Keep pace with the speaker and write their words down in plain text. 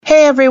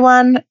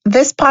everyone.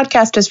 This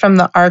podcast is from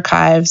the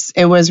archives.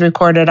 It was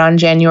recorded on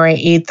January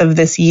 8th of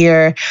this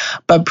year,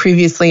 but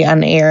previously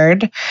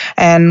unaired.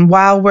 And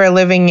while we're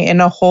living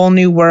in a whole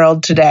new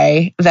world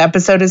today, the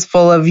episode is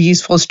full of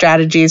useful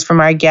strategies from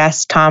our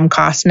guest, Tom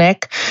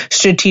Kosnik,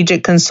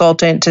 strategic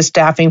consultant to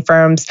staffing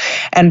firms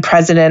and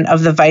president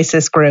of the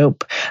Visus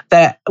group,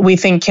 that we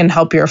think can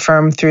help your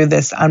firm through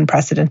this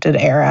unprecedented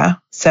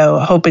era. So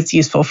hope it's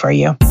useful for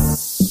you.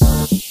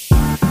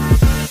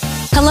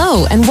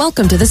 Hello, and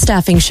welcome to The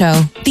Staffing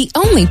Show, the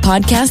only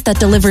podcast that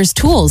delivers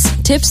tools,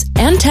 tips,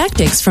 and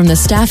tactics from the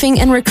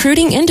staffing and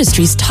recruiting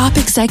industry's top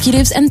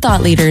executives and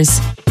thought leaders.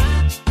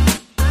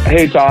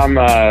 Hey, Tom.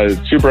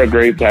 Super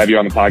great to have you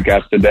on the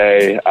podcast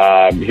today.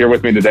 Here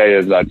with me today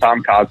is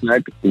Tom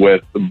Kosnik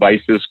with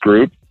Visus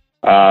Group.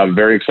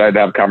 Very excited to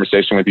have a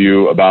conversation with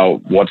you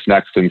about what's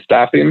next in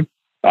staffing.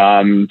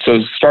 So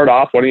to start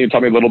off, why don't you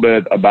tell me a little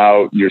bit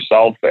about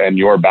yourself and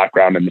your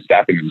background in the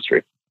staffing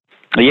industry?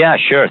 Yeah,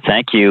 sure.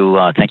 Thank you.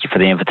 Thank you for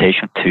the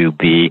invitation to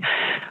be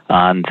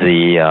on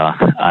the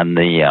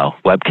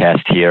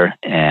webcast here.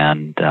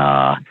 And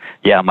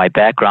my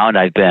background,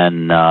 I've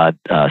been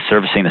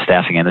servicing the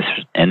staffing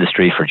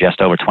industry for just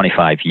over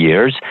 25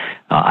 years.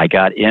 I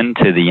got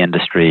into the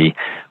industry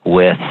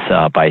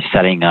by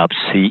setting up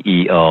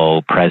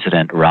CEO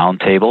president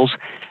roundtables.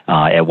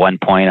 At one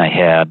point, I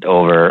had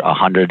over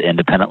 100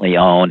 independently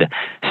owned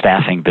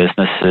staffing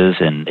businesses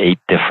in 8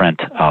 different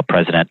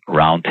president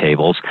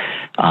roundtables.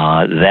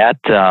 That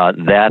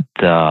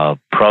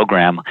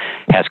program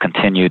has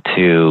continued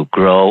to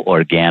grow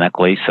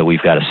organically. So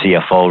we've got a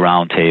CFO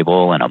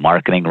roundtable and a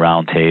marketing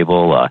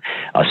roundtable,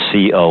 a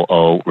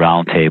COO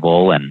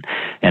roundtable,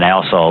 and I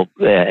also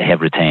have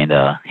retained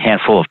a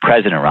handful of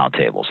president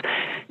roundtables.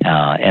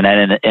 And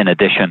then in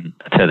addition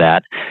to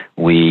that,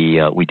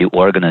 we do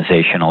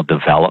organizational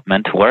development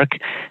work,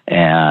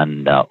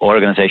 and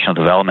organizational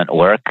development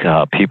work,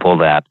 people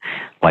that,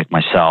 like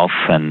myself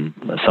and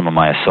some of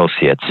my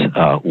associates,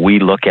 we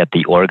look at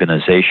the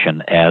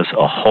organization as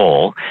a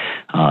whole.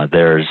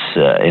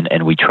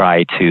 And we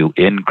try to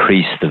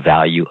increase the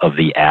value of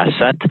the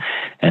asset,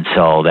 and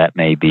so that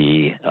may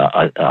be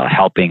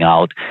helping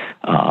out,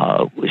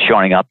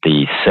 shoring up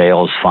the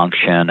sales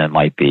function. It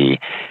might be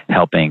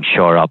helping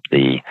shore up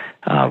the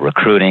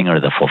recruiting or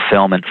the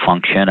fulfillment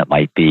function. It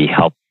might be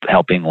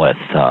helping with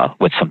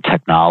some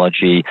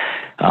technology,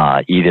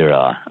 either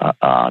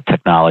a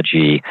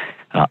technology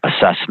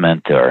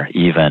assessment, or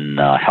even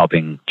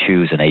helping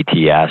choose an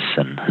ATS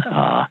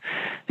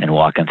and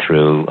walking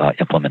through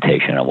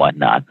implementation and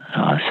whatnot.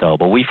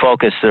 But we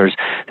focus. There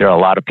are a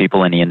lot of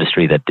people in the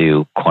industry that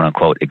do quote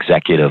unquote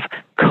executive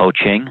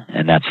coaching,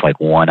 and that's like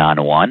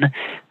one-on-one.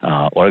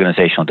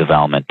 Organizational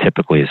development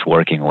typically is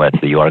working with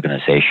the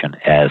organization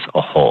as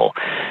a whole,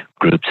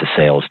 groups of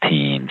sales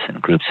teams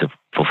and groups of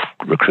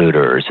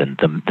recruiters, and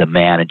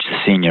the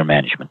senior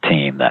management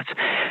team that's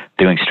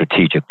doing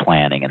strategic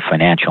planning and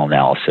financial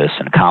analysis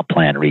and comp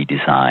plan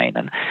redesign,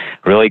 and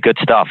really good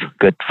stuff,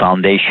 good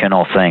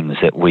foundational things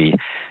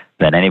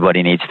that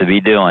anybody needs to be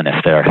doing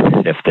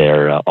if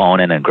they're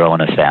owning and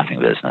growing a staffing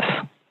business.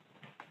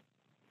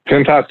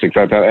 Fantastic.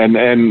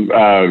 And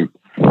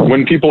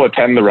when people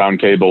attend the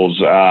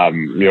roundtables,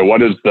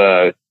 what is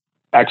the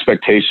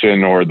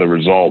expectation or the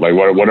result? Like,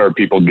 what are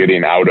people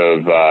getting out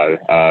of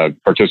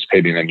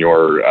participating in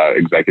your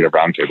executive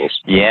roundtables?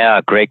 Yeah,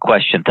 great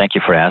question. Thank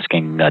you for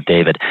asking,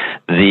 David.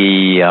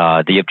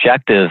 The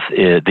objective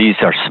is, these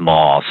are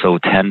small, so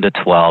 10 to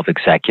 12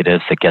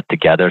 executives that get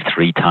together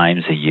 3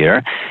 times a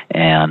year,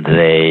 and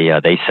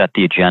they set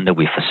the agenda.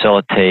 We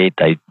facilitate.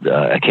 They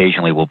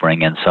occasionally will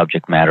bring in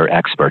subject matter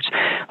experts.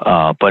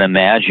 But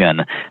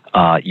imagine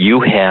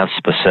you have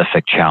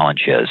specific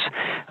challenges.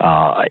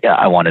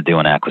 I want to do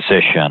an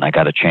acquisition. I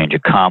got to change a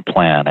comp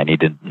plan. I need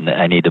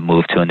to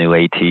move to a new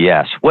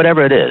ATS.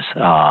 Whatever it is.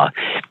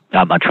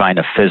 I'm trying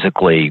to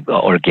physically,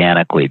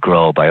 organically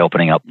grow by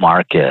opening up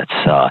markets,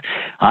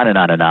 on and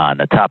on and on.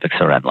 The topics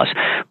are endless.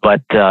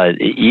 But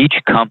each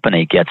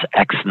company gets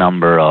X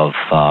number of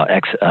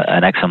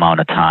an X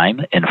amount of time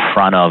in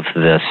front of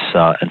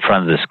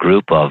this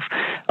group of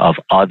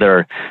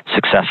other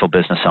successful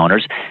business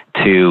owners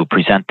to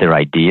present their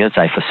ideas.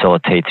 I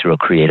facilitate through a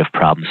creative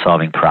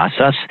problem-solving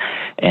process,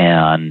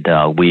 and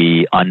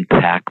we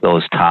unpack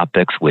those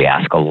topics. We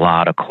ask a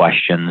lot of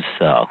questions: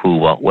 who,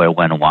 what, where,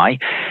 when, why.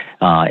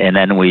 And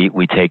then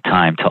we take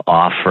time to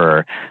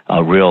offer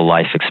real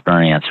life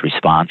experience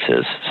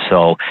responses.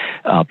 So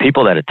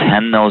people that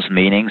attend those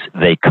meetings,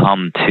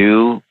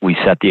 we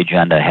set the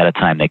agenda ahead of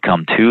time. They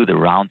come to the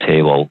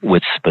roundtable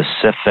with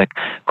specific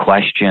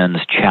questions,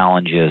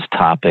 challenges,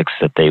 topics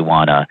that they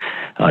want to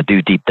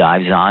do deep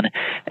dives on.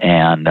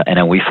 And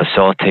then we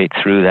facilitate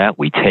through that.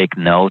 We take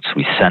notes.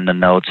 We send the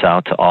notes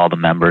out to all the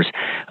members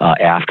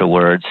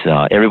afterwards.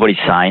 Everybody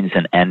signs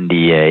an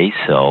NDA.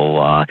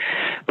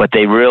 But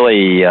they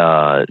really,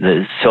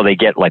 so they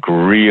get like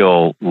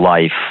real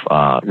life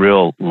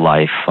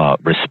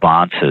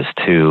responses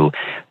to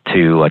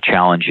to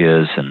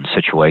challenges and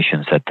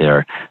situations that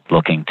they're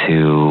looking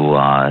to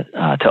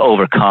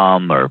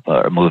overcome or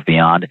move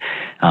beyond.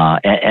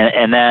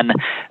 And then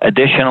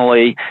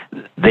additionally,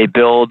 they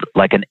build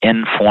like an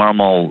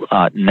informal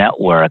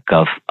network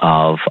of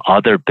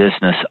other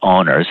business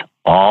owners,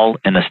 all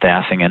in the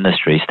staffing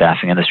industry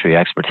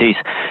expertise,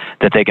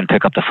 that they can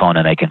pick up the phone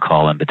and they can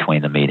call in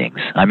between the meetings.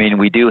 I mean,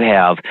 we do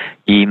have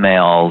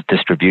email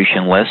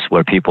distribution lists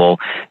where people,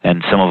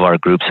 and some of our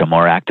groups are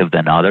more active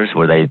than others,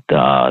 where they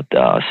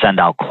send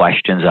out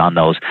questions on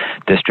those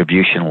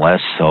distribution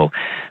lists. So,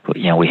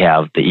 we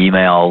have the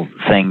email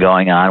thing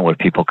going on where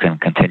people can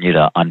continue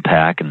to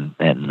unpack and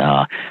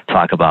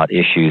talk about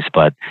issues,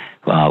 but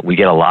we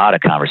get a lot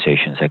of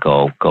conversations that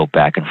go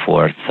back and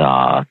forth,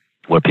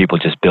 where people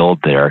just build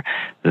their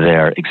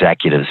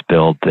executives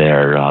build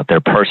their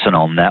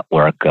personal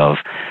network of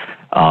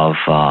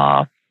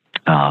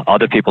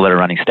other people that are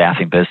running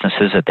staffing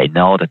businesses that they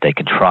know, that they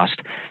can trust,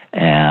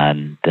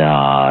 and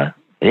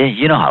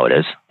you know how it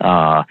is.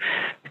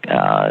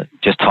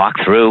 Just talk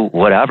through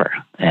whatever,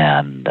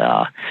 and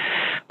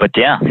but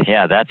yeah,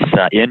 that's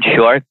in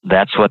short,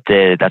 that's what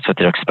they're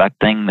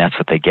expecting. That's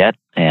what they get,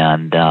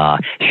 and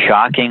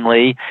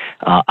shockingly,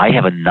 I've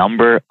got a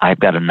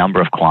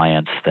number of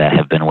clients that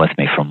have been with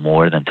me for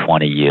more than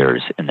 20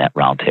 years in that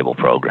roundtable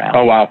program.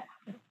 Oh wow!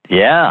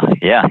 Yeah,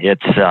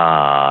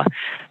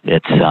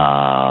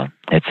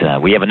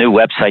 we have a new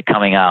website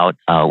coming out.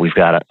 We've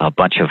got a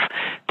bunch of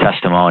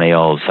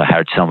testimonials. I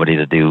hired somebody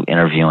to do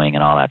interviewing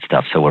and all that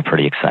stuff. So we're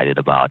pretty excited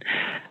about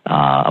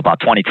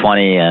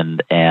 2020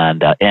 and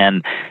the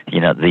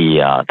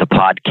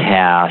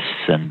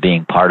podcasts and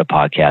being part of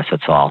podcasts.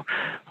 It's all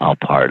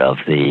part of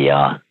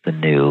the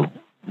new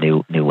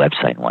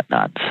website and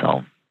whatnot.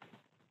 So.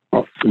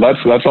 Well,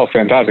 that's all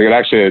fantastic.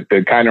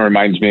 It kind of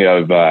reminds me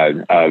of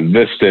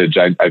Vistage.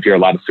 I hear a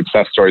lot of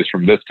success stories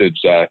from Vistage.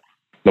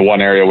 The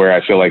one area where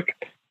I feel like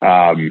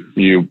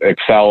you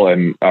excel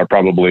and are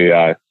probably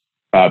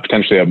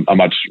potentially a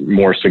much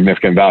more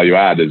significant value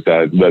add is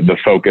the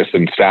focus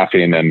in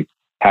staffing and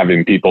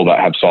having people that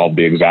have solved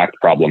the exact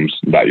problems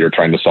that you're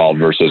trying to solve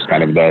versus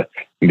kind of the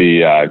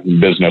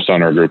business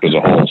owner group as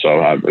a whole.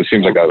 So it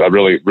seems like a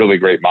really, really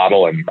great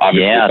model. And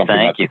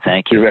obviously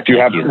thank you. If you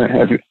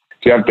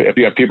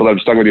have people that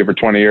have stuck with you for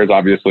 20 years,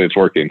 obviously it's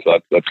working. So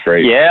that's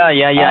great. Yeah.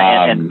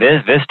 And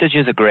Vistage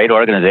is a great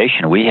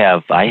organization.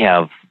 I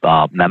have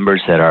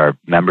members that are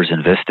members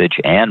in Vistage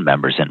and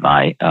members in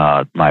my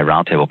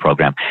roundtable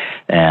program.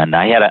 And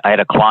I had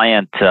a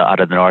client out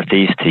of the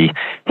Northeast. He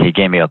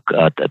gave me a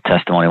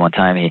testimony one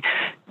time.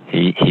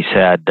 He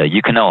said,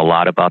 you can know a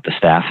lot about the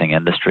staffing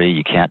industry.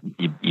 You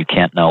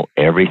can't know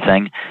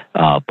everything,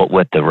 but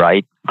with the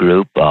right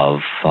group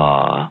of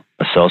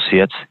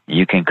associates,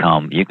 you can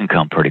come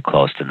pretty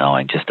close to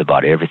knowing just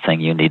about everything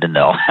you need to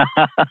know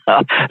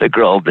to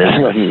grow a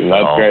business.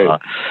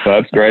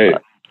 That's great.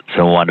 It's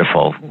a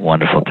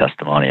wonderful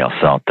testimonial.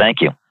 So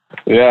thank you.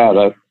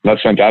 Yeah,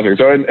 that's fantastic.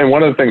 So, and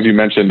one of the things you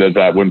mentioned is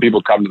that when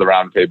people come to the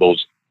roundtables,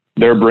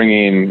 they're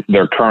bringing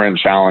their current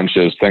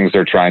challenges, things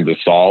they're trying to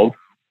solve.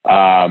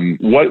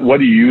 What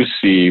do you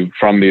see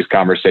from these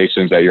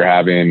conversations that you're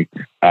having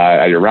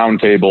at your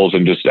roundtables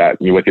and just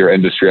with your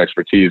industry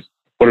expertise?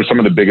 What are some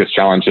of the biggest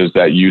challenges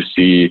that you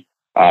see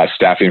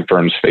staffing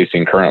firms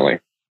facing currently?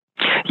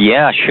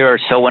 Yeah, sure.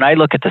 So when I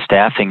look at the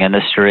staffing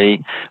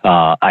industry,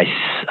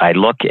 I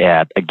look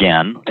at,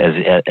 again,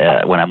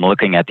 when I'm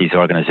looking at these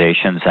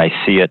organizations, I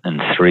see it in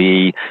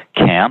three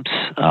camps.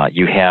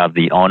 You have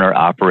the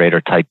owner-operator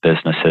type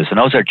businesses, and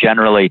those are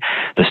generally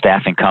the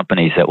staffing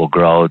companies that will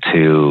grow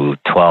to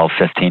 12,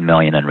 15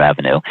 million in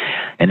revenue.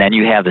 And then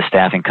you have the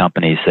staffing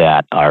companies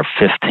that are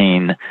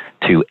 15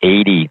 to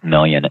 80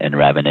 million in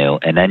revenue,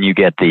 and then you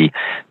get the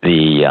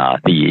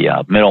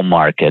middle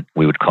market,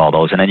 we would call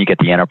those, and then you get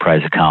the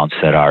enterprise accounts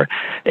that are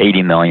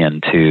 80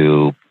 million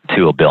to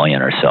 $1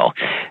 billion or so,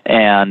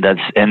 and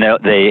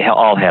they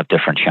all have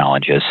different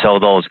challenges. So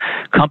those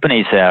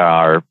companies that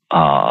are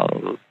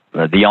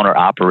the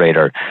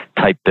owner-operator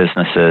type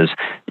businesses,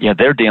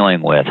 they're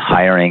dealing with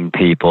hiring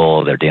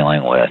people, they're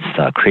dealing with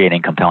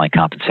creating compelling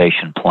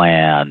compensation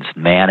plans,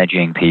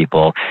 managing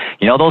people.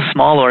 Those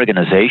small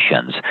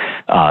organizations,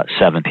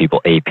 7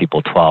 people, 8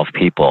 people, 12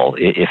 people,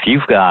 if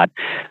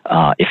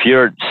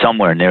you're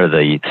somewhere near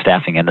the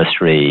staffing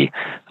industry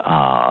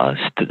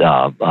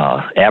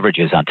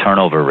averages on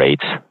turnover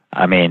rates,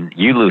 I mean,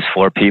 you lose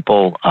 4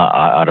 people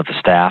out of a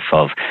staff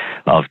of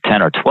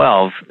 10 or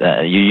 12,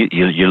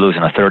 you're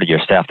losing a third of your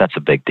staff. That's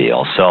a big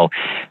deal. So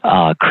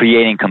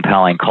creating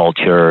compelling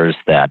cultures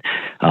that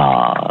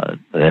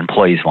the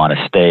employees want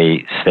to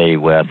stay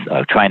with,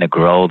 trying to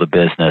grow the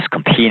business,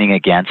 competing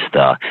against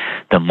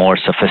the more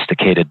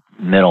sophisticated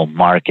middle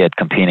market,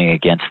 competing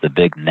against the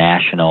big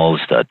nationals,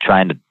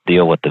 trying to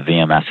deal with the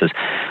VMSs.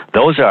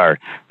 Those are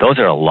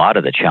a lot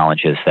of the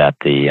challenges that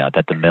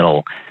the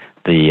middle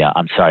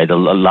a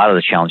lot of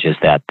the challenges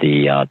that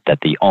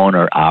the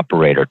owner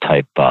operator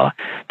type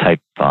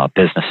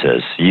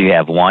businesses. You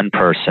have one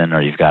person,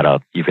 or you've got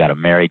a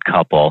married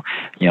couple,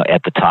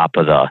 at the top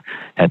of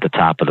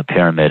the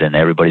pyramid, and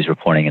everybody's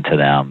reporting into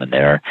them, and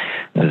they're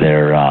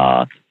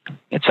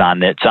it's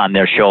on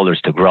their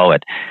shoulders to grow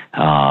it.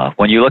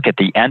 When you look at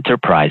the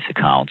enterprise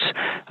accounts,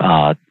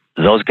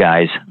 those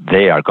guys,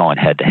 they are going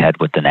head to head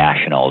with the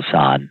nationals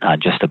on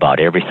just about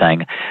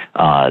everything.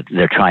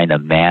 They're trying to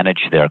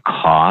manage their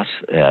costs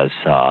as,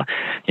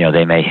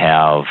 they may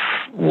have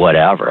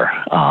whatever,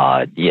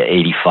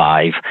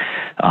 85,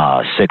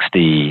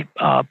 60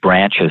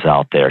 branches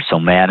out there. So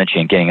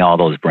managing, getting all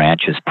those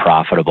branches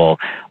profitable,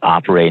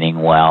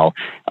 operating well.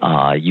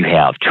 You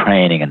have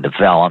training and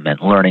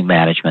development, learning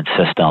management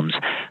systems,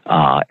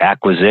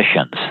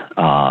 acquisitions.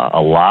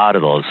 A lot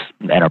of those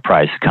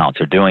enterprise accounts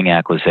are doing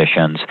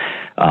acquisitions.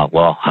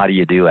 Well, how do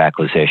you do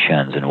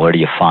acquisitions, and where do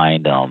you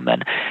find them,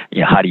 and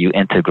how do you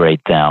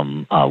integrate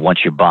them once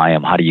you buy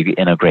them? How do you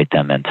integrate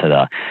them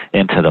into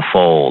the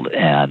fold?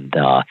 And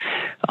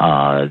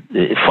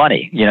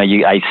funny,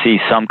 I see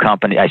some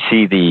company. I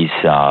see these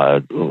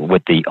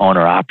with the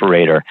owner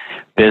operator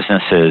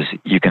businesses.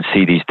 You can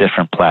see these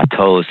different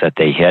plateaus that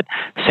they hit.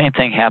 Same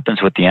thing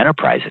happens with the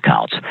enterprise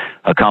accounts.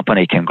 A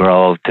company can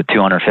grow to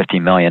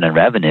 $250 million in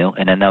revenue,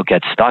 and then they'll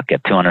get stuck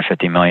at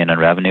 $250 million in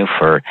revenue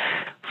for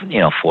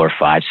 4,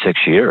 5, 6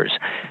 years.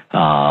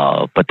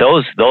 But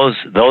those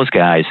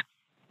guys,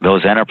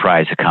 those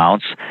enterprise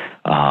accounts,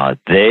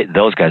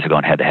 those guys are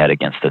going head to head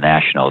against the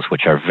nationals,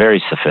 which are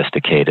very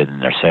sophisticated in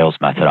their sales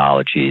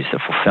methodologies,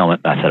 their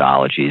fulfillment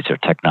methodologies, their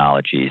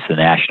technologies. The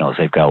nationals,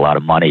 they've got a lot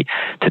of money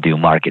to do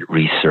market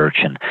research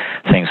and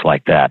things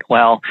like that.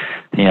 Well,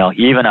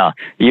 even a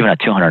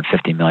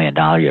 $250 million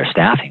a year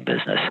staffing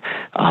business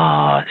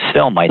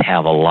still might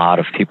have a lot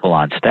of people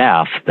on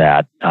staff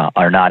that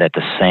are not at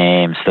the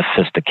same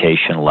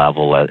sophistication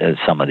level as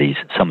some of these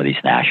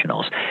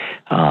nationals.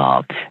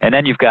 And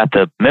then you've got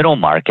the middle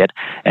market,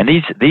 and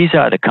these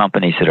are the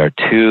companies that are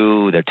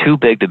too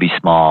big to be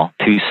small,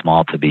 too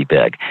small to be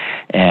big,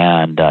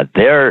 and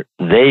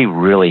they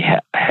really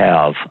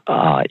have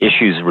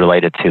issues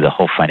related to the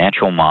whole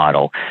financial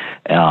model.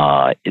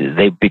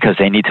 Because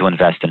they need to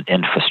invest in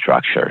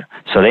infrastructure,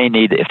 so they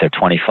need, if they're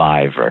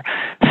 25 or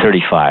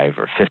 35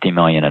 or 50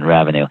 million in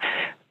revenue,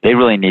 they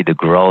really need to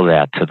grow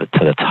that to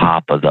the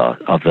top of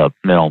the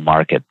middle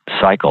market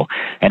cycle.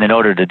 And in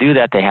order to do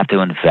that, they have to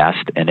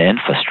invest in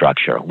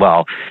infrastructure.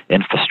 Well,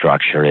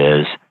 infrastructure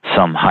is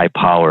some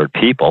high-powered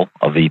people,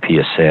 a VP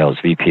of sales,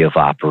 VP of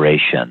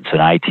operations, an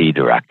IT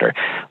director.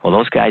 Well,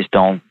 those guys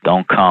don't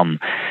come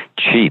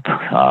cheap.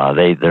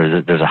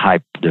 There's a high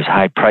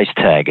price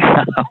tag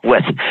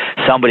with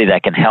somebody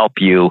that can help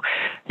you.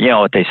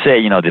 What they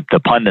say, the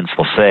pundits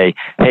will say,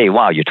 hey,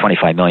 wow, you're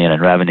 25 million in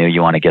revenue,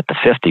 you want to get to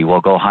 50,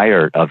 well, go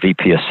hire a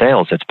VP of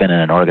sales that's been in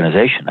an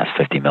organization that's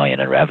 50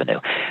 million in revenue.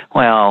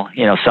 Well,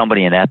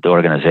 somebody in that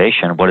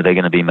organization, what are they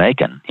going to be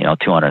making?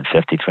 $250,000,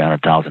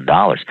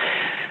 $300,000.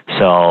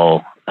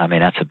 So,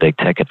 that's a big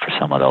ticket for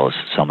some of those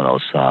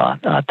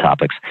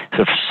topics,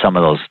 for some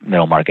of those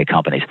middle market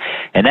companies.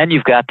 And then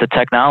you've got the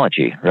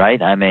technology, right?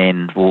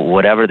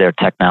 Whatever their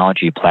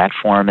technology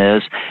platform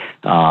is.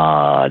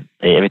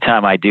 Every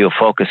time I do a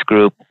focus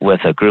group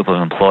with a group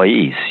of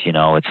employees,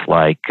 it's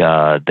like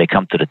they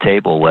come to the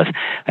table with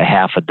a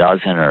half a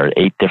dozen or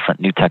 8 different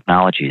new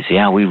technologies.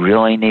 Yeah, we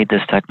really need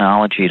this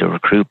technology to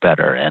recruit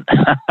better. And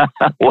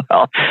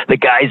well, the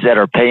guys that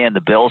are paying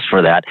the bills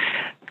for that,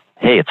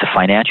 hey, it's a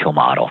financial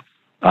model.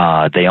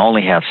 They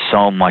only have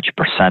so much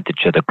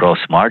percentage of the gross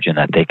margin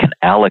that they can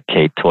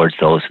allocate towards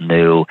those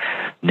new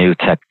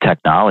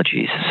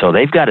technologies. So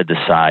they've got to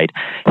decide,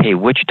 hey,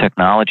 which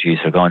technologies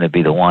are going to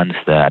be the ones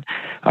that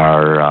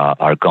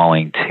are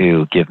going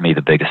to give me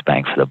the biggest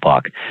bang for the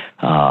buck.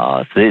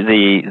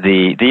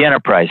 The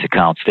enterprise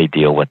accounts, they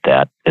deal with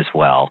that as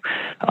well.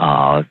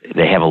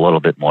 They have a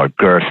little bit more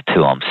girth to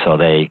them, so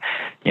they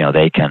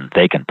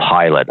can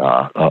pilot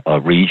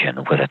a region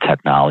with a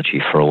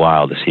technology for a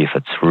while to see if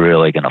it's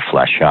really going to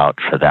flesh out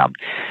for them.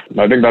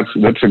 I think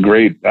that's a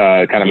great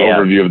kind of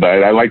overview of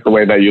that. I like the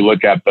way that you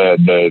look at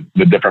the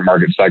different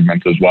market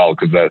segments as well,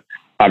 because that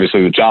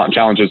obviously the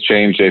challenges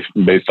change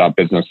based on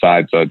business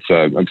side. So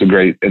it's a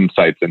great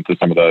insight into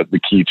some of the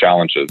key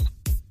challenges.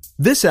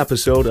 This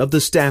episode of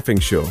The Staffing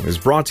Show is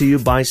brought to you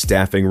by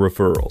Staffing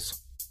Referrals,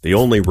 the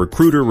only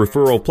recruiter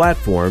referral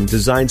platform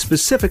designed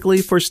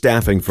specifically for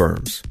staffing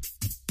firms.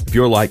 If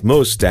you're like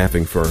most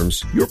staffing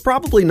firms, you're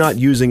probably not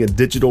using a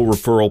digital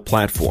referral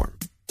platform,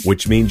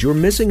 which means you're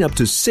missing up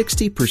to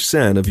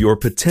 60% of your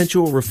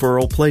potential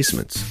referral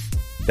placements.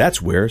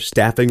 That's where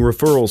Staffing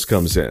Referrals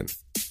comes in.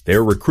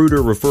 Their recruiter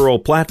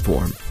referral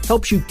platform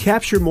helps you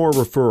capture more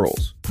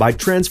referrals by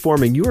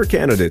transforming your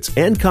candidates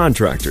and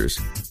contractors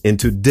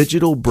into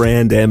digital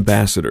brand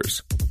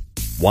ambassadors.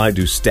 Why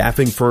do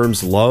staffing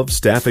firms love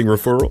Staffing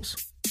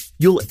Referrals?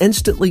 You'll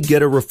instantly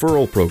get a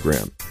referral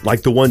program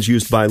like the ones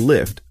used by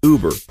Lyft,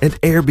 Uber, and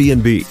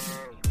Airbnb.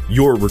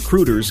 Your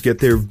recruiters get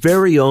their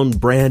very own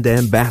brand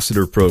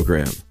ambassador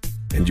program.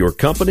 and your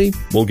company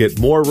will get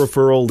more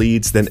referral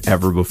leads than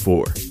ever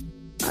before.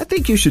 I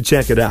think you should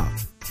check it out.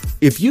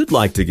 If you'd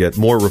like to get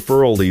more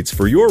referral leads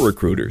for your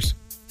recruiters,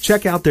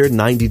 check out their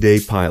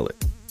 90-day pilot.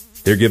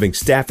 They're giving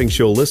Staffing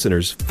Show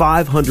listeners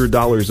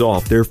 $500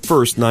 off their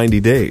first 90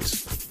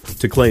 days.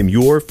 To claim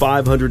your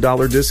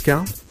 $500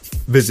 discount,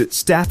 visit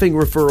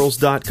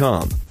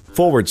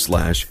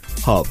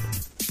staffingreferrals.com/hub.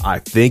 I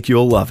think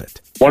you'll love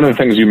it. One of the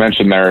things you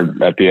mentioned there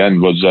at the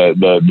end was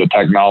the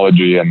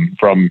technology. And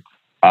from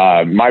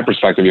my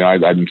perspective,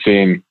 I've been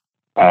seeing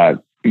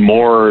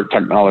more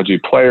technology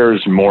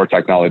players, more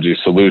technology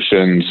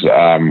solutions,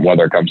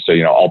 whether it comes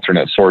to,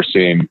 alternate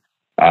sourcing,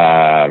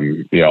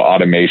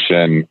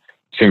 automation.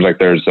 Seems like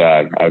there's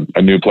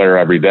a new player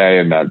every day,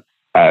 and that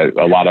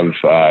a lot of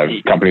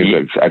companies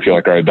that I feel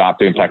like are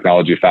adopting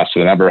technology faster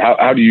than ever.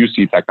 How do you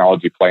see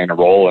technology playing a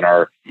role, and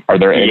are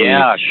there any?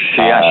 Yeah,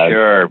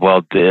 sure.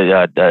 Well,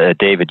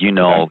 David, you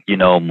know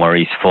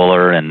Maurice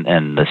Fuller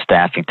and the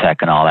staffing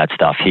tech and all that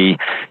stuff.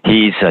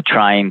 He's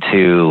trying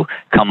to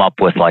come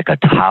up with like a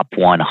top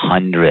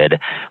 100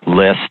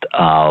 list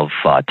of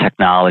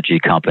technology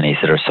companies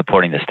that are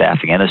supporting the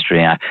staffing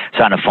industry. And I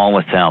was on the phone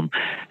with him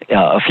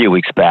a few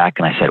weeks back,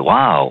 and I said,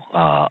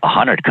 "Wow,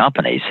 100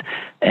 companies."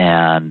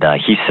 And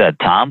he said,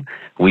 "Tom,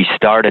 we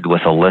started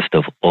with a list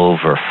of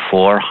over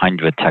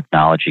 400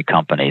 technology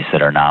companies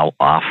that are now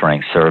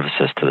offering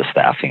services to the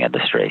staffing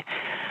industry."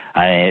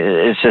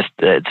 It's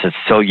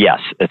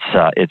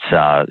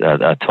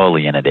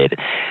totally inundated.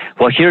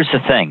 Well, here's the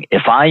thing.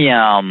 If I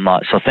am,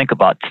 so think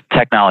about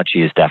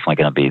technology is definitely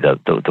going to be the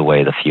way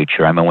of the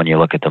future. I mean, when you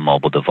look at the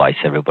mobile device,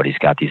 everybody's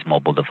got these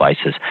mobile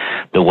devices.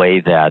 The way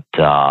that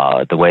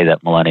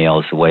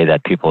millennials, the way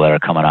that people that are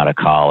coming out of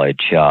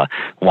college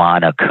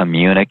want to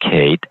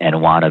communicate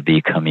and want to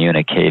be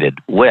communicated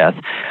with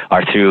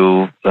are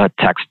through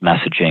text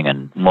messaging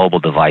and mobile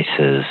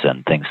devices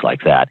and things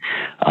like that.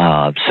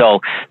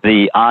 So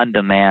the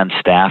on-demand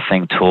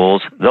staffing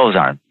tools, those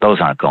aren't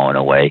going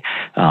away.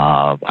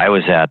 I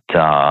was at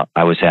the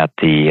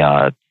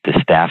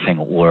staffing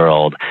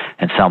world,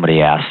 and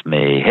somebody asked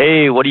me,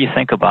 "Hey, what do you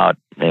think about?"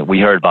 We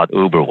heard about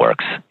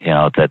UberWorks,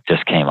 that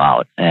just came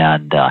out,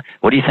 and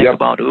what do you think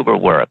about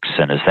UberWorks?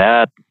 And is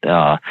that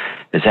a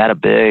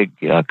big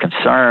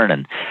concern?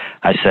 And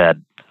I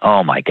said,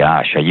 "Oh my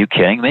gosh, are you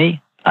kidding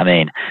me? I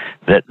mean,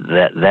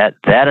 that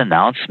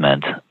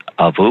announcement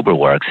of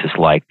UberWorks is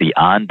like the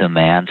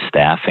on-demand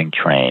staffing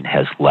train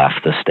has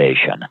left the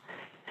station."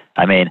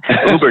 I mean,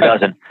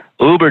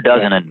 Uber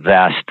doesn't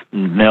invest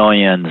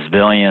millions,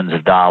 billions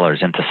of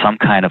dollars into some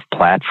kind of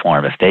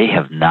platform if they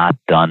have not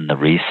done the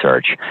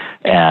research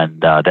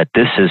and that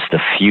this is the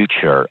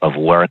future of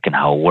work and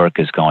how work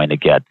is going to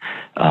get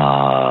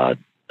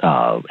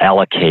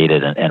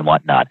allocated and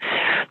whatnot.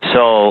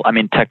 So, I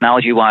mean,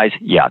 technology-wise,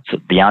 it's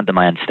the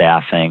on-demand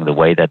staffing, the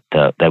way that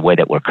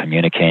we're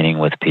communicating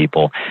with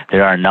people.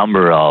 There are a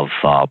number of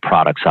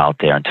products out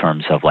there in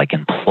terms of like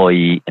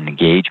employee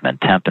engagement,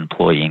 temp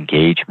employee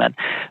engagement,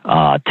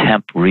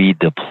 temp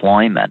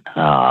redeployment.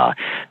 How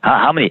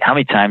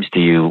many times do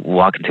you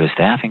walk into a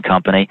staffing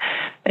company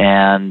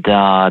and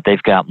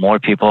they've got more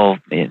people?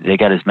 They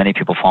got as many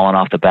people falling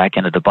off the back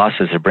end of the bus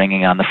as they're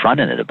bringing on the front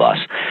end of the bus.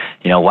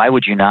 Why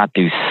would you not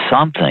do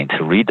something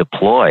to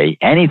redeploy?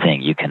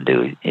 Anything you can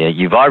do.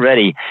 You've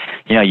already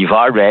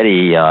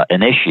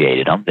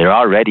initiated them. They're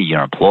already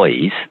your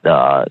employees.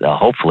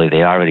 Hopefully,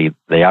 they already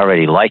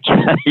like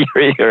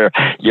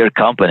your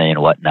company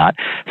and whatnot.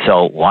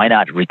 So why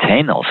not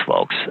retain those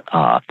folks?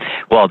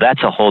 Well,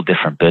 that's a whole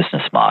different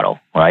business model,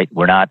 right?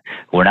 We're not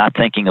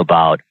thinking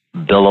about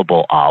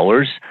billable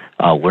hours.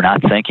 We're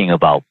not thinking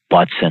about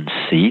butts and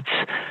seats.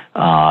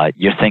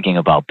 You're thinking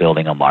about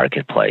building a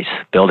marketplace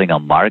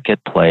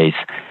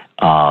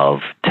of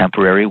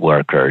temporary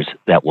workers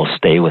that will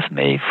stay with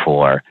me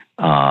for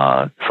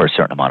a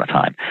certain amount of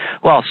time.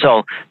 Well,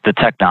 so the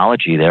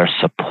technology there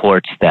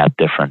supports that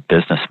different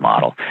business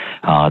model.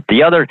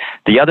 The other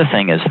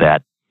thing is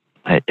that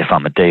if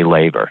I'm a day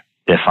labor,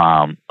 if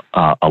I'm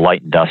a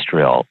light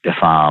industrial,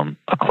 if I'm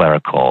a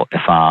clerical,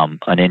 if I'm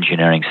an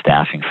engineering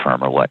staffing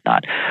firm or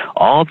whatnot,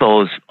 all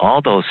those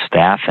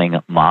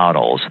staffing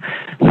models,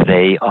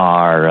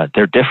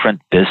 they're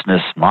different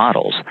business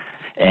models.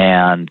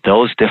 And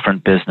those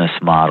different business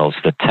models,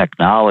 the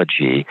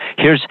technology.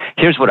 Here's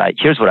what I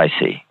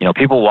see.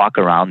 People walk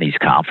around these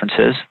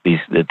conferences.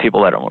 The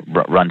people that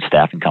run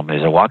staffing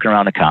companies are walking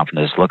around the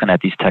conferences, looking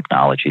at these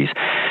technologies,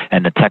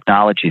 and the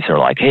technologies are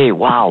like, "Hey,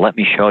 wow, let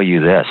me show you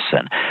this,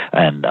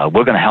 and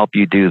we're going to help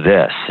you do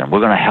this, and we're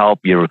going to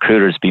help your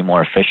recruiters be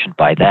more efficient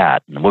by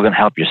that, and we're going to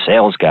help your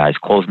sales guys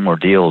close more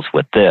deals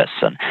with this."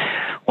 And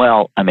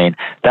well, I mean,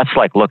 that's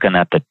like looking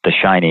at the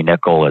shiny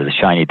nickel or the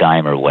shiny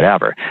dime or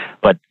whatever,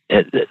 but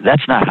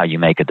that's not how you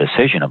make a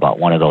decision about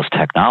one of those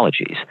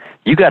technologies.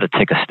 You got to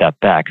take a step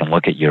back and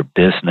look at your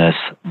business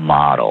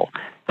model.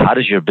 How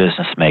does your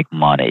business make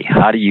money?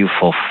 How do you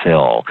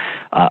fulfill?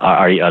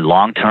 Are you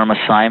long-term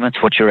assignments?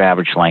 What's your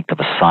average length of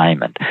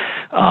assignment?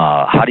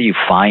 How do you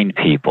find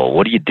people?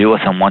 What do you do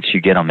with them once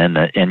you get them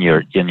in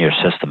your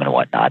system and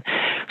whatnot?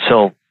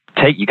 So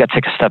you got to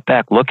take a step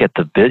back, look at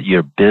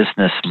your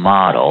business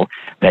model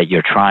that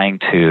you're trying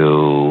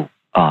to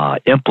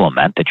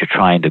implement, that you're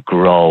trying to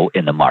grow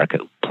in the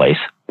marketplace,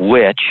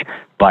 which,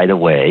 by the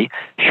way,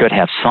 should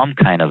have some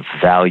kind of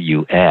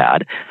value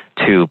add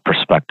to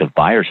prospective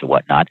buyers or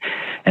whatnot.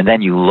 And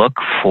then you look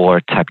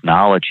for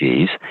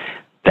technologies.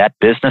 That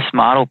business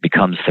model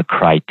becomes the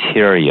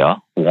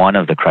criteria, one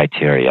of the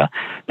criteria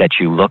that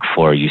you look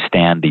for. You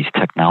stand these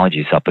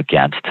technologies up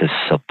against to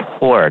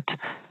support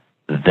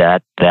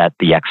that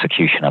the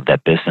execution of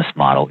that business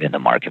model in the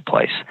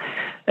marketplace.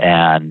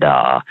 And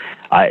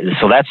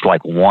so that's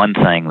like one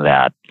thing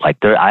that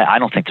I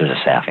don't think there's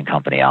a staffing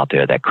company out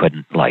there that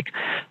couldn't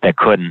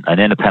an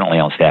independently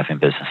owned staffing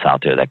business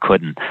out there that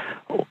couldn't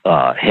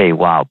hey,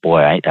 wow,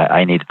 boy,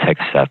 I need to take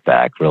a step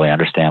back, really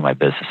understand my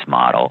business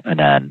model, and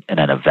then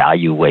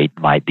evaluate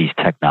these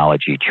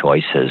technology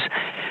choices,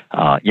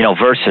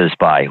 versus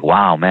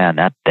wow, man,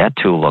 that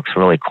tool looks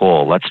really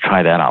cool. Let's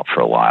try that out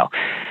for a while.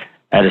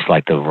 That is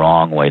like the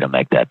wrong way to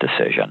make that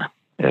decision.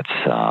 It's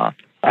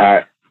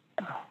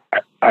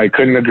I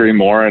couldn't agree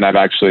more, and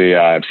I've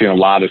seen a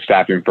lot of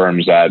staffing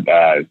firms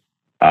that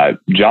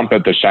jump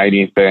at the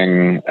shiny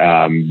thing,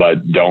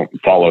 but don't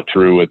follow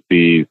through with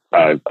the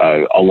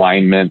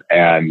alignment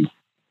and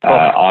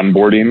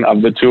onboarding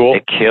of the tool.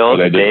 It kills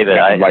David.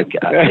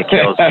 It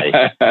kills me.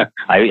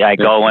 I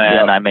go in.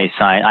 Yep. I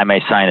may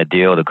sign a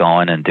deal to go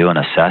in and do an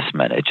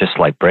assessment. It just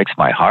breaks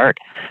my heart.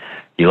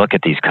 You look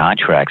at these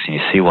contracts and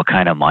you see what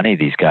kind of money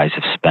these guys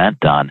have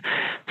spent on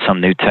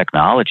some new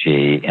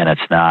technology, and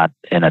it's not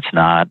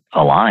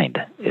aligned.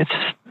 It's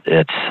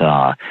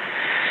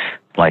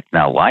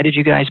now, why did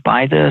you guys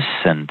buy this?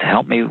 And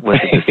help me with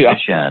the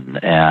decision.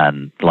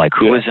 And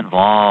who is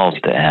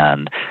involved?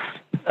 And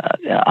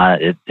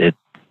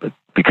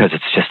because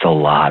it's just a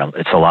lot of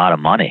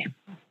money,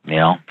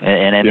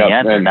 And in the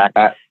end,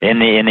 in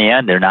the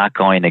end, they're not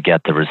going to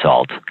get the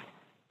result.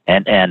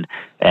 And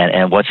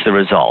what's the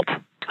result?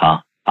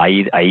 I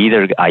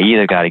either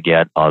got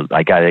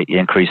to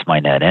increase my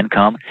net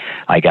income,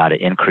 I got to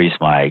increase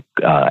my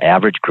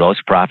average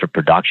gross profit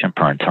production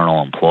per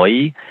internal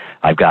employee,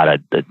 I've got to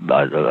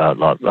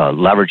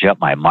leverage up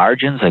my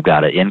margins, I've got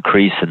to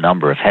increase the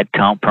number of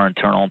headcount per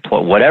internal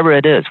employee, whatever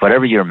it is,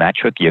 whatever your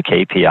metric, your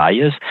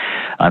KPI is.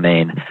 I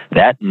mean,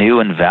 that new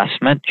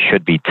investment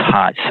should be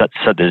tied,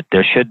 so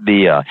there should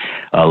be a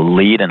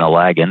lead and a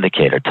lag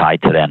indicator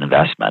tied to that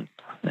investment.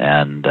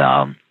 And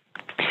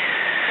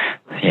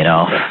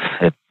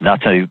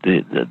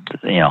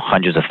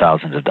hundreds of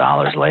thousands of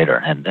dollars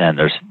later, and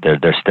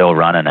they're still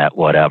running at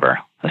whatever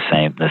the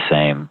same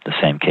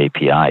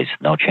KPIs,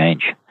 no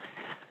change.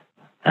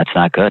 That's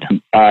not good.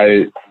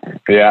 I've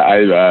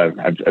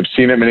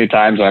seen it many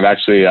times. I've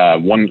actually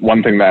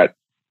one thing that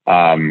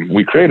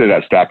we created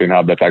at Staffing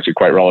Hub that's actually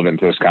quite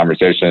relevant to this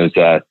conversation is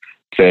a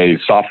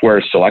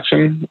software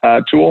selection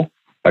tool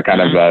that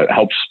kind of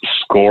helps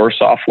score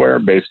software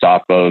based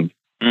off of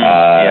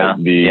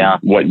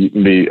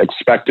the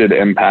expected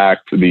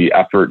impact, the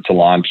effort to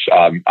launch.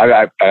 I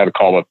had a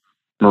call with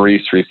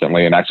Maurice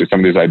recently, and actually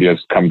some of these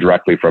ideas come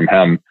directly from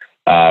him,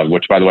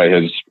 which, by the way,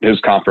 his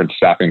conference,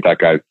 Staffing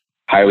Tech, I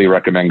highly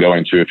recommend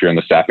going to if you're in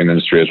the staffing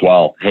industry as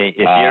well. Hey,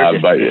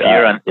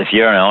 if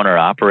you're an owner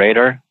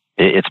operator,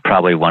 it's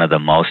probably one of the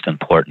most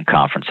important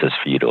conferences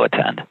for you to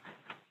attend.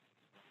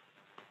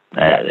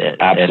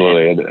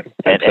 Absolutely.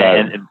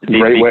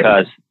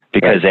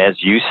 Because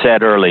as you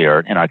said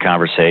earlier in our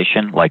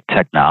conversation,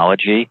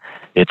 technology,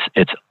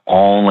 it's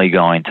only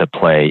going to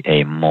play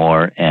a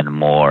more and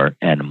more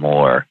and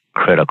more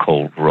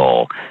critical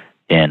role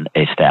in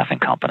a staffing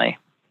company.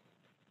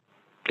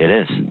 It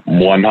is.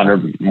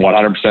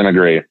 100%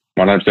 agree.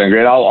 100%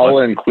 agree. I'll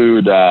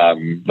include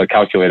the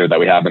calculator that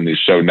we have in these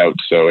show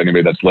notes. So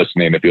anybody that's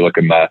listening, if you look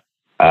in the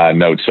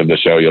notes of the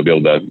show, you'll be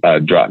able to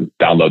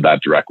download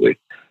that directly.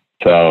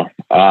 So,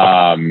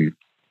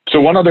 So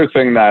one other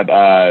thing that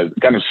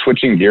kind of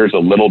switching gears a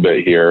little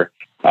bit here,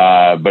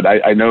 but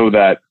I know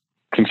that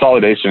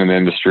consolidation in the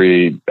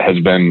industry has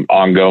been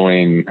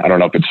ongoing. I don't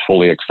know if it's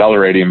fully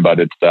accelerating, but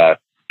it's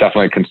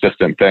definitely a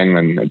consistent thing,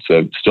 and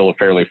it's still a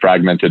fairly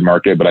fragmented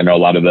market. But I know a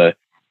lot of the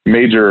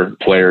major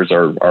players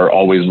are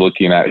always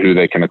looking at who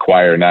they can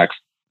acquire next.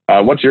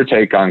 What's your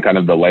take on kind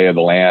of the lay of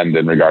the land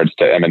in regards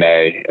to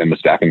M&A in the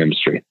staffing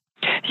industry?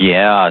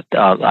 Yeah,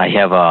 we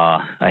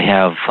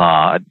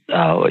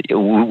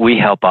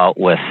help out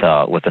with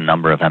a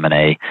number of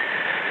M&A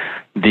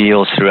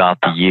deals throughout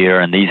the year,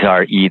 and these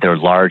are either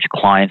large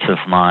clients of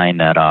mine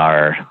that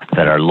are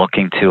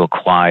looking to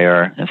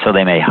acquire, and so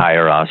they may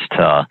hire us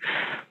to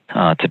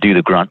do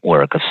the grunt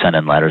work of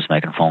sending letters,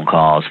 making phone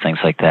calls, things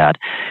like that.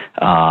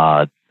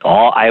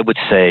 I would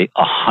say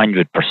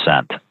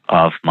 100%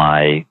 of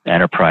my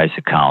enterprise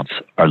accounts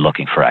are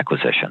looking for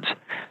acquisitions.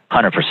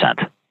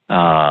 100%.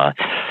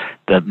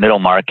 The middle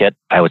market,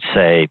 I would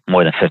say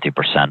more than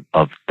 50%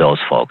 of those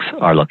folks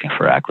are looking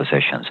for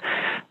acquisitions.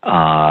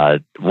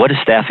 What do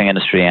staffing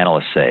industry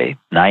analysts say?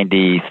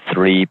 93%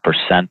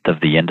 of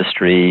the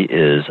industry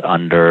is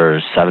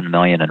under $7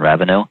 million in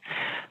revenue.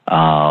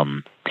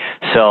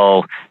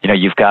 So,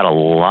 you've got a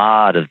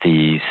lot of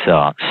these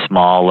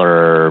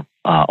smaller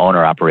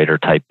owner-operator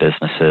type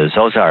businesses.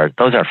 Those are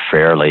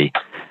fairly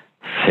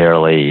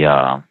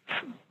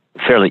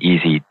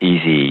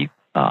easy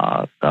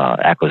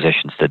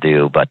acquisitions to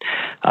do. But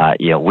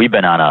we've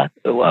been on a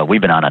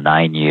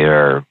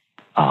 9-year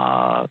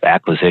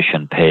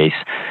acquisition pace.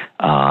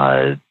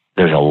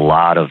 There's a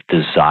lot of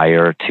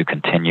desire to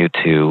continue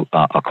to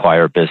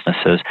acquire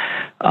businesses.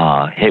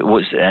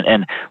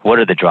 And what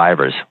are the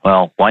drivers?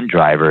 Well, one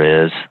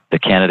driver is the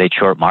candidate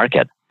short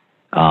market.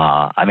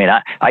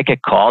 I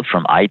get called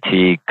from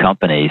IT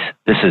companies.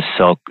 This is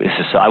so.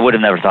 I would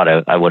have never thought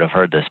I would have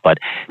heard this, but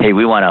hey,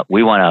 we want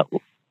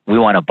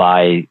to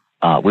buy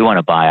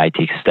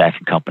IT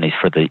staffing companies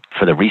for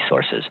the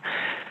resources.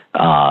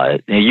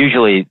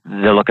 Usually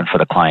they're looking for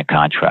the client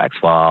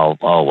contracts. Well,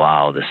 oh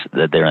wow,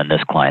 they're in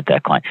this client,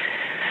 that client.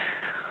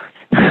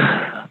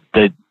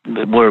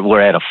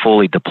 We're at a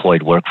fully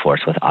deployed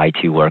workforce with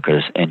IT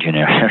workers,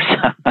 engineers.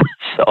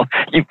 So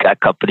you've got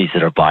companies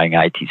that are buying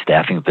IT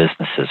staffing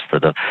businesses for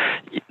the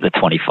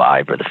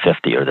 25 or the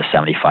 50 or the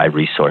 75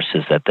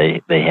 resources that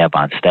they have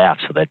on staff,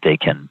 so that they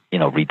can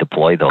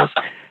redeploy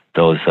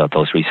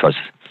those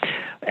resources.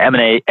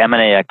 M&A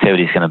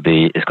activity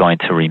is going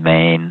to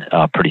remain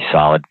pretty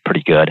solid,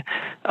 pretty good.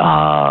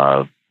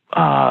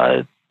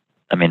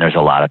 There's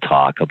a lot of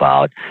talk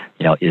about,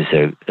 is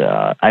there?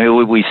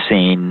 We've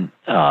seen.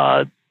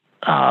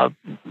 I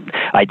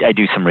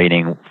do some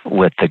reading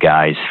with the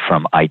guys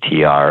from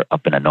ITR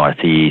up in the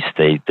Northeast.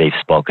 They've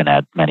spoken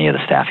at many of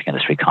the staffing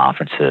industry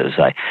conferences.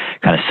 I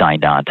kind of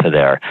signed on to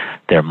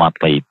their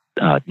monthly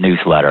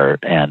newsletter,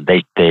 and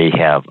they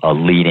have a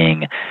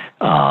leading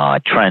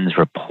trends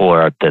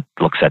report that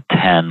looks at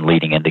 10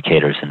 leading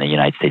indicators in the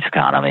United States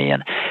economy,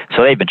 and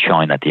so they've been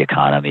showing that the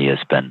economy has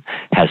been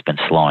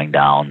slowing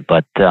down.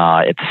 But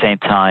at the same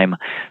time,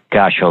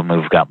 gosh,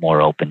 we've got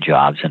more open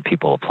jobs and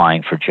people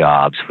applying for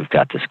jobs. We've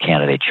got this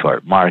candidate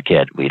short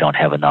market. We don't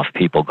have enough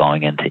people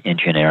going into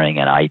engineering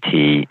and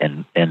IT,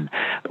 and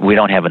we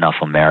don't have enough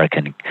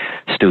American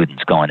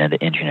students going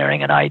into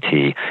engineering and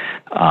IT.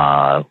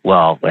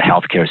 Well,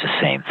 healthcare is the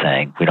same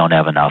thing. We don't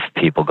have enough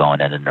people going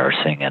into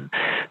nursing and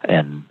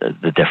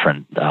the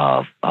different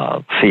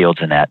fields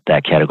in that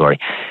category.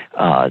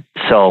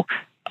 Look,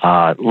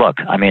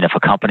 if a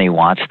company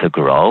wants to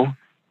grow,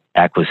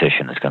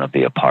 acquisition is going to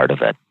be a part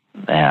of it.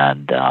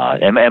 And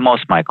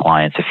most of my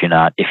clients, if you're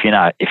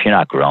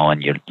not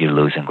growing, you're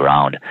losing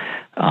ground.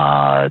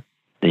 The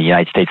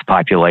United States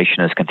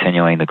population is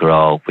continuing to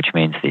grow, which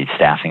means the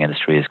staffing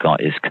industry is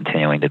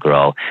continuing to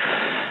grow.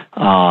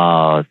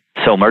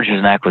 So mergers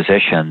and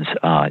acquisitions,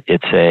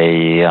 it's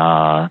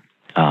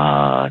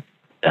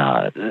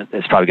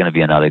probably going to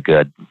be another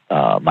good.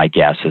 My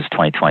guess is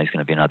 2020 is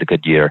going to be another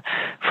good year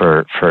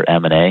for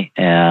M&A,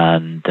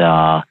 and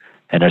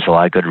there's a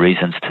lot of good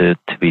reasons to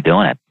be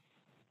doing it.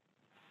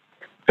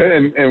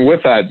 And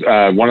with that,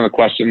 one of the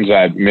questions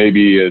that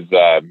maybe is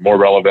more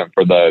relevant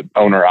for the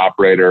owner,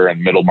 operator,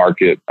 and middle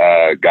market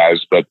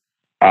guys, but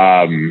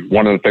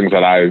one of the things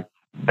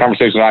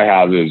conversations I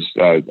have is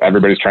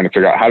everybody's trying to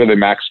figure out how do they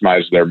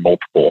maximize their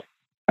multiple.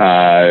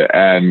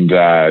 And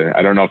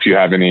I don't know if you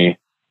have any,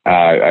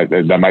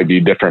 that might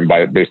be different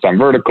based on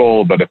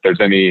vertical, but if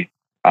there's any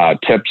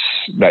tips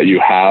that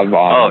you have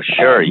on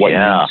what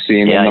you've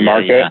seen in the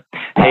market.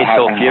 Hey,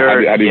 so if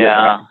you're,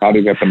 how do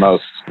you get the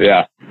most?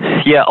 Yeah.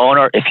 Yeah,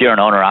 if you're an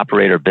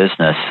owner-operator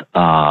business,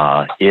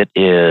 it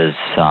is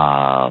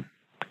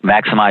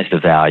maximize the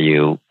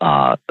value,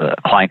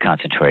 client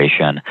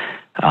concentration.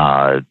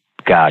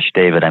 Gosh,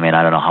 David, I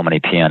don't know how many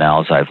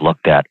P&Ls I've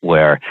looked at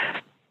where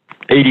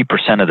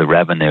 80% of the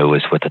revenue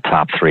is with the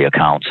top 3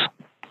 accounts.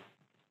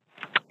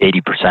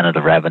 80% of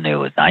the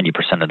revenue is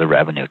 90% of the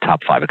revenue,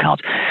 top 5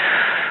 accounts.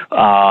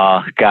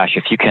 Gosh,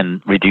 if you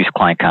can reduce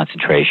client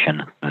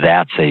concentration,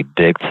 that's a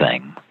big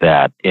thing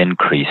that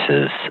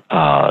increases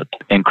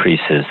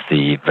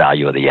the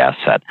value of the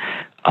asset.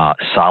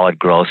 Solid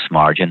gross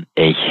margin,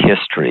 a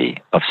history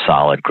of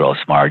solid gross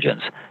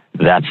margins.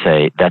 That's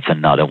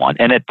another one,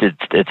 and it's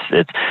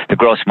the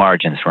gross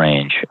margins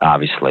range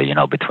obviously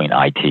between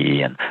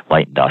IT and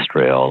light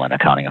industrial and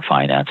accounting and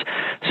finance.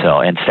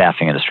 So, and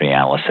staffing industry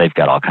analysts, they've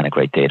got all kind of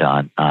great data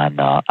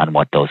on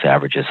what those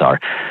averages are.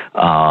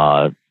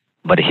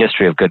 But a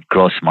history of good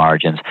gross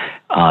margins.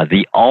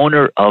 The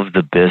owner of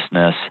the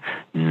business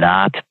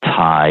not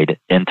tied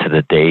into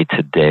the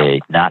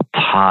day-to-day, not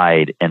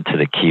tied into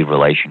the key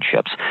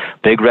relationships.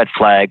 Big red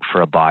flag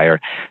for a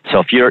buyer. So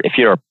if you're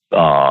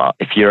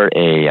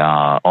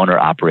a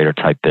owner-operator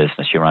type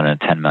business, you're running a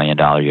 $10 million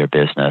a year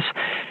business,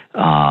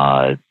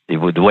 the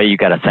way you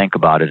got to think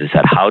about it is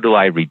that how do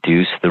I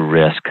reduce the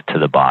risk to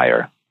the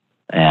buyer?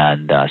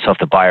 And so if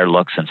the buyer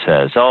looks and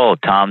says, "Oh,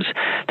 Tom's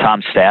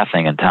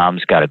staffing, and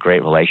Tom's got a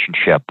great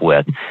relationship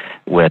with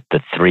the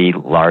 3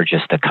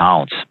 largest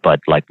accounts, but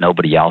like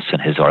nobody else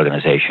in his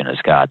organization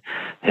has got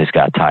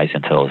ties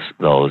into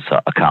those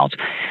accounts."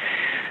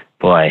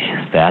 Boy,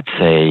 that's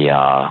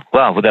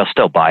they'll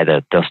still buy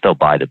the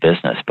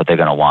business, but they're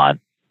going to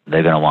want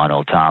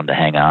old Tom to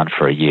hang on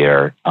for a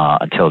year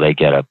until they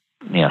get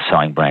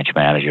selling branch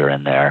manager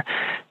in there.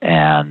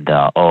 And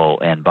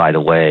and by the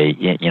way,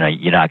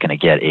 you're not going to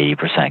get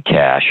 80%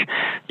 cash.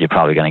 You're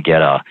probably going to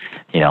get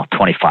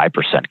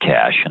 25%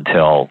 cash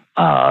until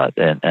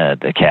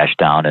the cash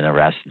down and the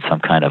rest in some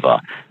kind of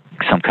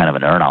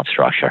an earn-out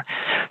structure.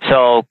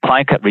 So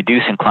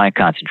reducing client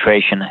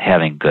concentration,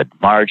 having good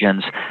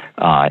margins,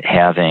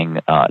 having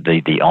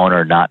the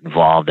owner not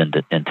involved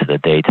into the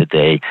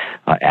day-to-day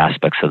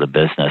aspects of the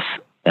business,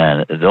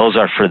 and those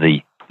are for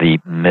the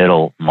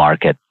middle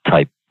market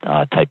type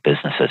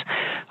businesses.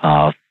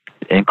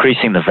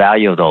 Increasing the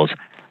value of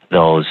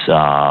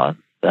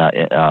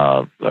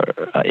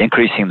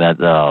increasing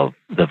the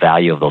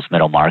value of those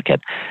middle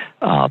market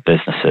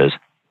businesses.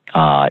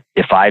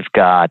 If I've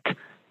got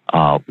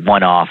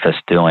one office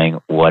doing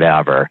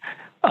whatever,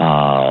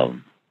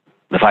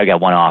 if I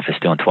got one office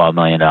doing $12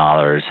 million,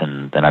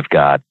 and then I've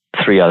got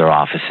three other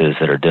offices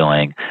that are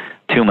doing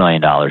 $2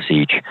 million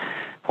each,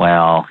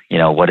 well,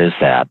 what is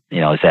that?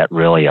 Is that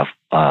really a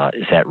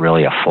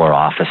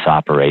 4-office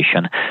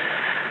operation?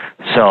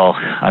 So,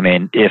 I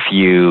mean, if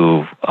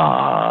you're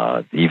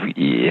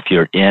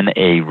in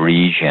a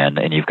region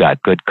and you've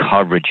got good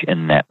coverage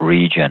in that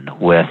region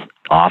with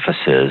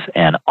offices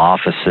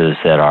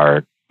that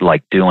are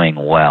like doing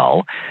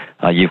well,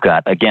 you've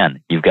got a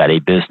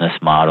business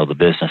model. The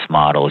business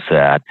model is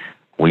that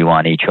we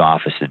want each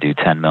office to do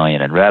 $10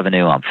 million in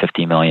revenue. I'm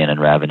 $50 million in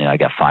revenue. I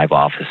got 5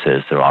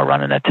 offices. They're all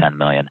running at $10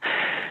 million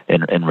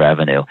in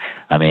revenue.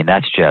 I mean,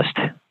 that's just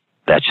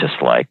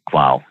like,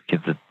 wow,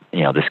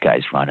 this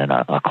guy's running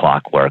a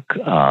clockwork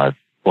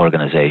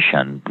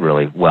organization,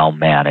 really well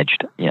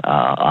managed,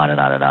 on and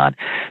on and on.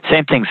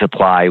 Same things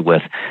apply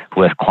with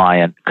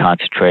client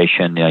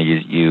concentration.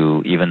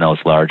 You even those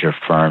larger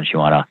firms, you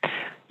want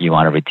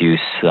to reduce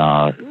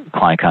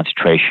client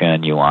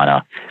concentration. You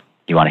want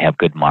to have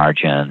good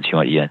margins.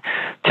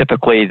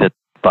 Typically the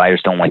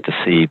buyers don't like to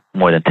see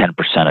more than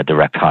 10% of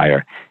direct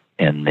hire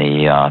in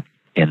the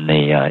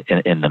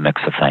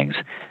mix of things,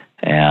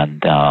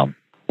 and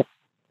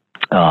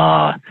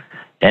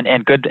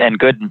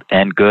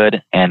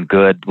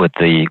good with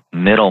the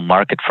middle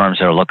market firms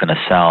that are looking to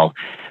sell.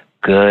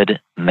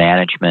 Good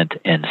management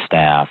in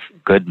staff,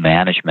 good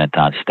management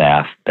on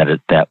staff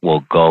that will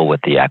go with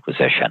the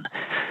acquisition.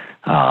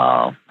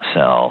 So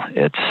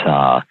it's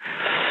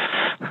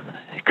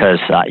because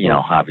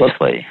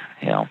obviously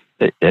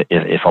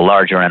if a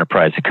larger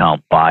enterprise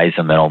account buys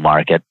a middle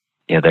market,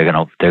 they're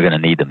gonna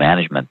need the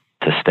management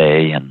to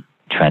stay and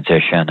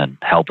transition and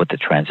help with the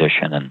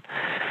transition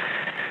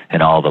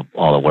and all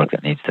the work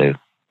that needs to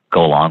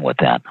go along with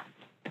that.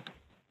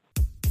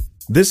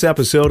 This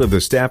episode of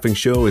The Staffing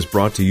Show is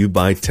brought to you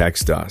by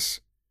Text Us.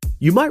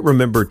 You might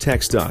remember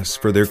Text Us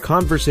for their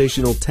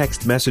conversational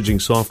text messaging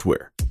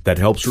software that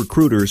helps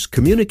recruiters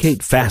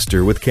communicate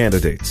faster with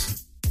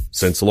candidates.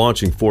 Since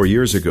launching 4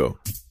 years ago,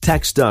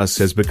 Text Us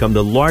has become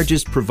the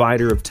largest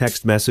provider of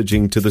text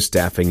messaging to the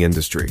staffing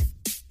industry.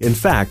 In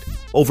fact,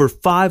 over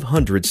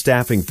 500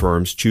 staffing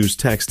firms choose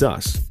Text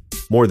Us,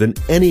 more than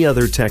any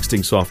other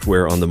texting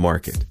software on the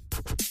market.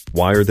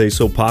 Why are they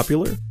so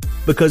popular?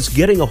 Because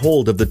getting a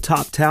hold of the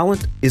top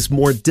talent is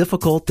more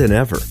difficult than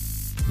ever.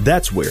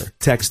 That's where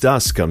Text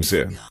Us comes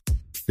in.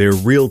 Their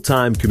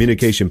real-time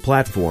communication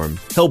platform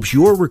helps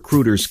your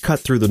recruiters cut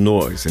through the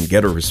noise and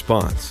get a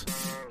response.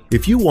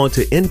 If you want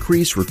to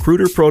increase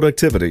recruiter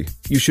productivity,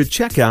 you should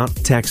check out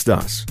Text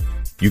Us.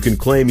 You can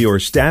claim your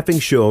Staffing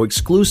Show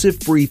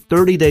exclusive free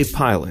 30-day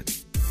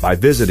pilot by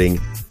visiting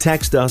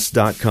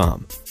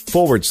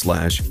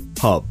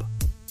textus.com/hub.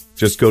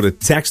 Just go to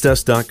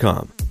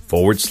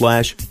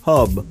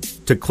textus.com/hub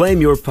to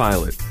claim your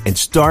pilot and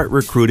start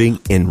recruiting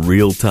in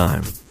real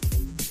time.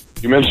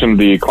 You mentioned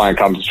the client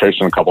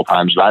concentration a couple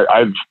times.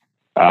 I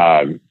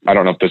don't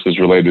know if this is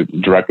related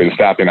directly to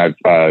staffing. I've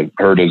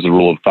heard as a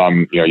rule of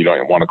thumb, you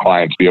don't want a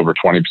client to be over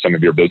 20%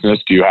 of your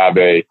business. Do you have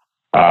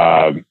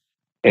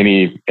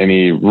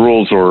any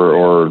rules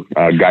or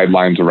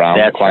guidelines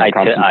around client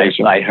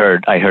concentration? I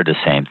heard the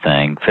same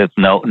thing.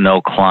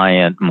 No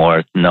client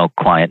north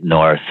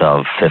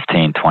of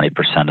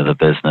 15-20% of the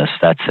business.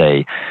 That's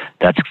a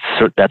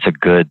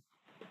good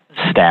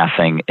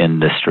staffing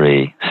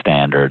industry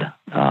standard.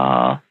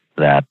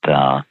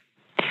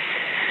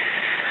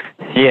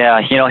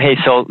 Hey,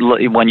 so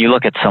when you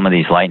look at some of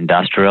these light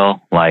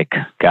industrial, like,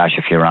 gosh,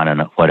 if you're running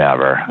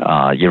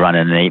you're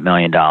running an $8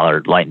 million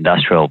light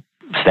industrial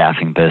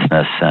staffing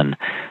business, and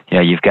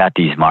you've got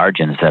these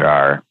margins that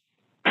are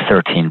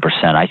 13%.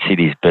 I see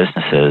these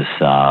businesses,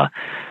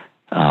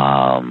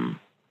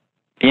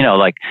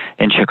 like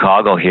in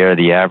Chicago here,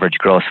 the average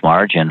gross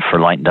margin for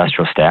light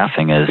industrial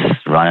staffing is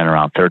running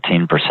around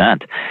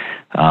 13%.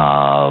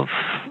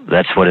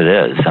 That's what it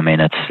is. I mean,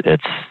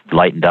 it's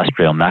light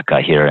industrial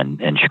mecca here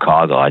in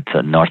Chicago. It's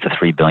north of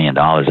 $3 billion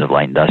of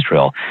light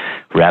industrial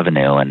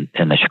revenue in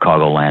the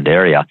Chicagoland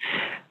area.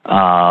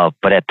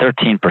 But at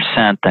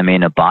 13%, I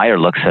mean, a buyer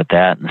looks at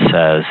that and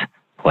says,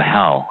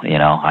 well,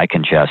 I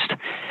can just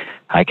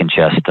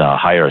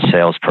hire a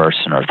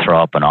salesperson or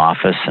throw up an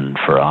office, and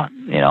for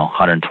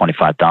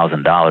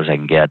 $125,000, I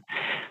can get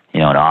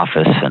an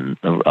office and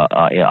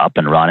up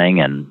and running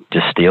and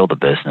just steal the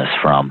business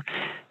from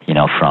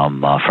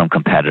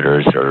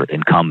competitors or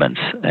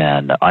incumbents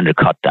and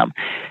undercut them.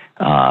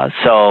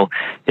 So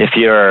if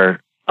you're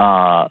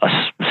a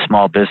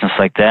small business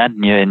like that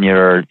and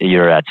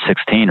you're at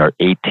 16 or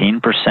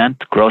 18%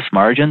 gross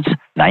margins,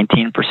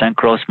 19%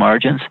 gross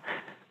margins,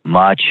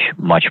 much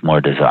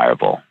more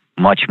desirable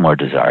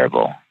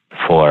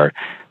for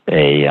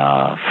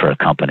a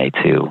company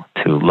to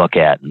look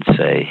at and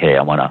say, hey,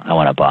 I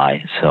want to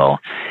buy. So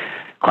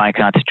client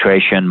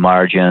concentration,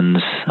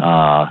 margins,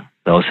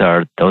 those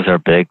are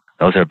big.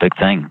 Those are a big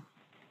thing.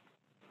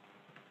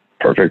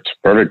 Perfect.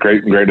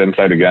 Great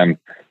insight again.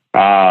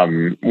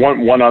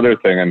 One other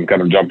thing, and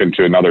kind of jump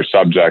into another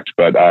subject,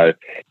 but I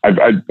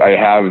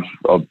have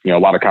a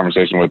lot of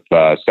conversation with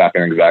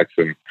staffing execs,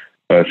 and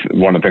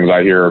one of the things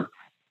I hear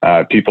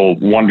people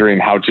wondering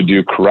how to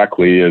do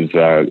correctly is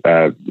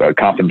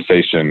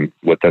compensation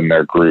within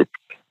their group,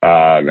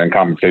 and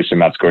compensation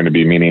that's going to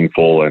be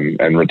meaningful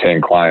and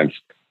retain clients.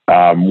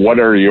 What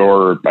are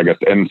your,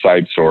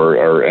 insights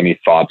or any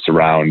thoughts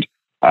around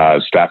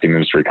staffing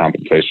industry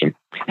compensation?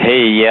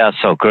 Hey, yeah.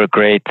 So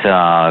great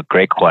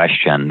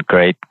question.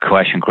 Great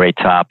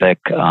topic.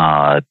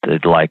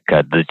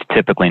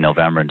 Typically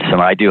November and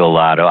December, I do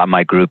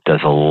my group does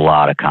a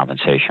lot of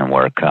compensation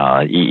work,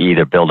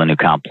 either building new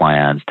comp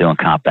plans, doing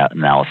comp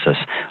analysis,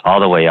 all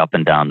the way up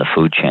and down the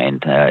food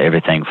chain,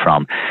 everything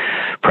from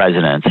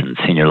presidents and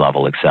senior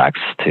level execs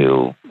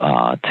to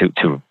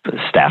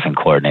staffing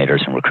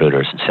coordinators and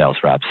recruiters and sales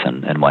reps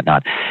and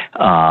whatnot.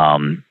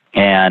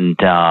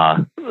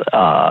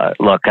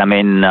 Look,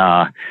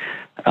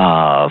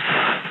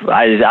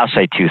 I'll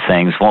say two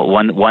things.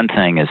 One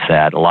thing is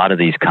that a lot of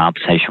these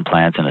compensation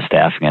plans in the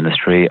staffing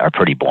industry are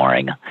pretty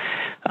boring.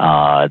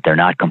 They're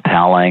not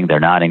compelling. They're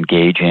not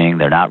engaging.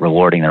 They're not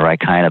rewarding the right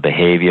kind of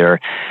behavior.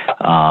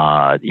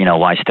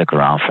 Why stick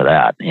around for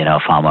that?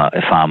 If I'm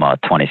a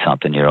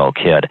 20-something-year-old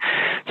kid.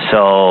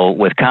 So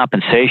with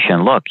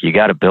compensation, look, you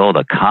got to build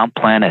a comp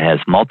plan that has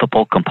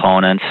multiple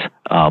components,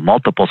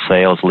 multiple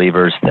sales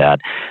levers that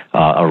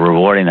are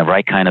rewarding the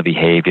right kind of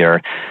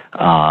behavior,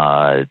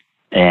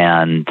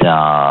 and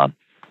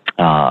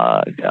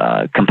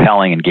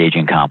compelling,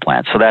 engaging comp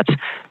plans. So that's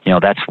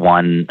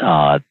one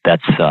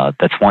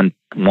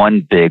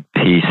big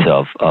piece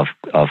of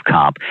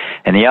comp.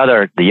 And the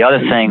other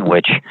thing,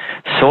 which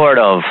sort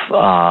of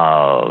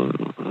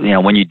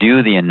when you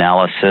do the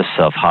analysis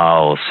of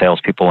how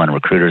salespeople and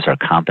recruiters are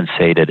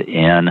compensated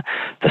in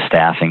the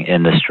staffing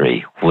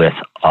industry with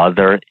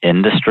other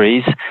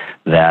industries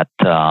that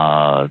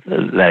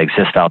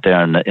exist out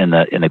there in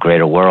the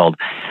greater world.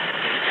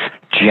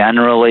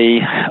 Generally,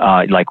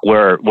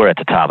 we're at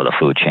the top of the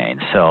food chain,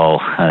 so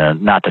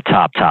not the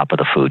top of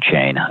the food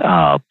chain,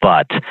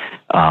 but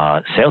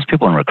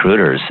salespeople and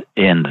recruiters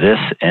in this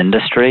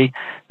industry,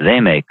 they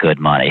make good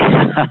money.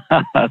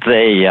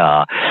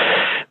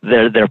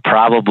 They're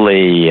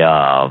probably.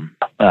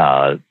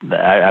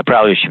 I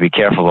probably should be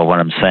careful about what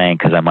I'm saying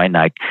because I'm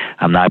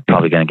not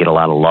probably going to get a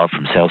lot of love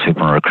from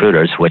salespeople and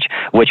recruiters, which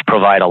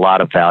provide a lot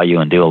of value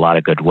and do a lot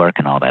of good work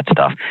and all that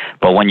stuff.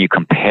 But when you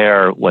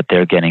compare what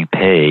they're getting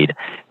paid,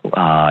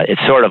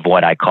 it's sort of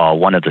what I call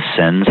one of the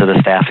sins of the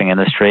staffing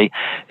industry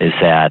is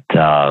that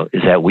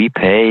we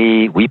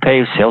pay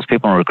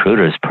salespeople and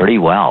recruiters pretty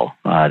well.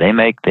 They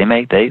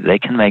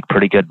can make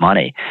pretty good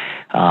money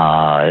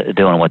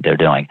doing what they're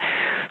doing.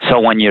 So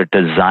when you're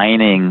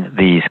designing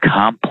these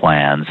comp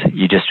plans,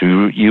 you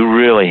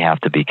really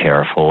have to be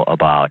careful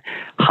about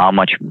how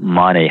much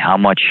money,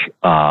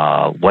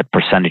 what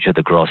percentage of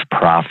the gross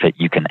profit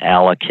you can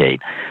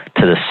allocate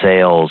to the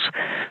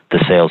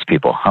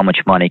salespeople. How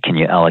much money can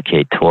you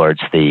allocate towards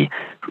the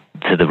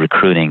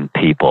recruiting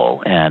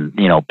people? And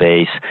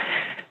base.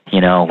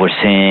 We're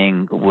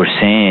seeing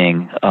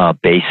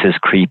bases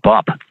creep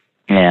up.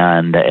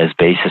 And as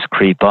bases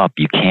creep up,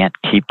 you can't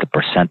keep the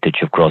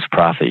percentage of gross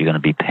profit you're going to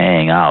be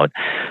paying out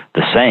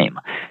the same.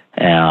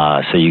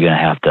 So you're going to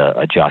have to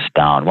adjust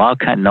down. Well,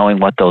 kind of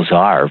knowing what those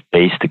are,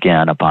 based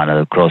again upon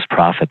the gross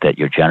profit that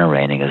you're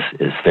generating,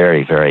 is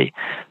very, very,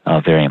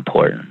 very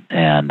important.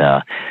 And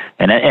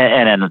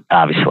then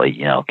obviously,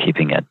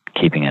 keeping it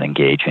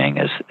engaging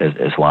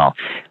as well.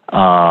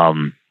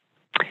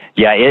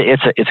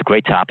 It's a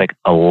great topic.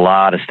 A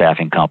lot of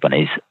staffing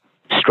companies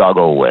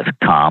struggle with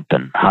comp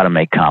and how to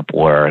make comp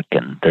work,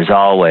 and there's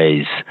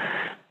always,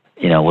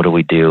 what do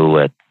we do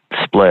with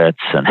splits,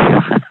 and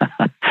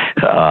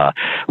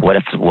what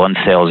if one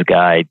sales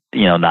guy,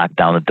 knocked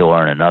down the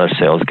door and another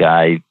sales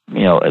guy,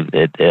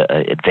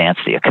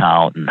 advanced the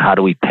account, and how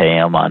do we pay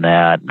him on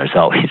that? And there's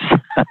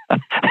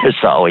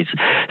always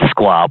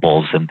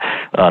squabbles and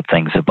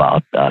things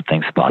about that.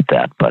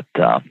 But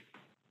do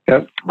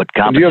you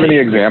have any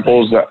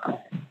examples?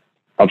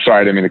 I'm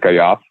sorry, I didn't mean to cut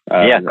you off.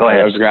 Yeah, go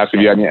ahead. I was going to ask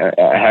if you had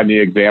any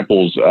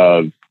examples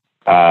of,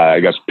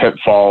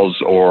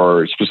 pitfalls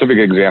or specific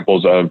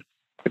examples of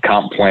the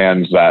comp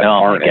plans that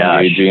aren't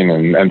engaging,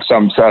 and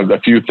a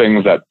few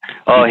things that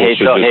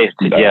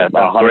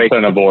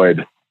 100%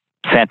 avoid.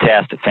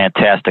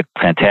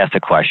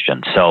 Fantastic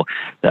question. So,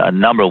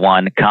 number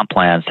one, comp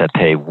plans that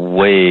pay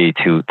way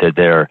too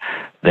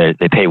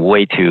they pay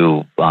way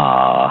too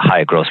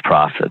high gross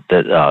profit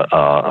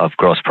of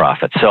gross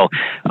profit. So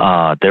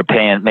they're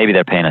paying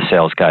a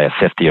sales guy a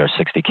 50 or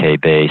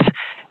 60K base,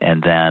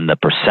 and then the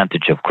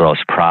percentage of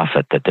gross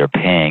profit that they're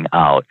paying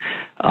out.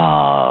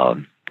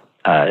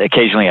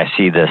 Occasionally, I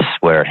see this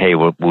where, hey,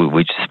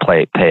 we just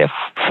pay a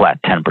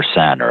flat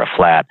 10% or a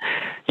flat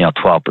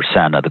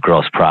 12% of the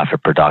gross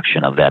profit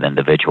production of that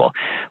individual.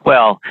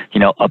 Well,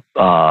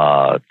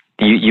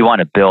 you want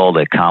to build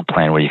a comp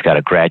plan where you've got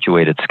a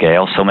graduated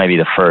scale. So maybe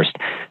the first,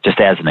 just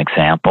as an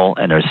example,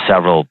 and there's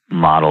several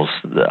models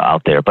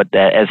out there, but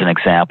as an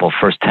example,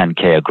 first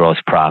 10K of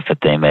gross profit,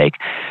 they make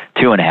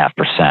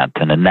 2.5%,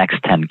 and the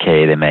next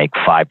 10K they make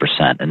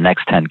 5%, and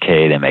next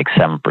 10K they make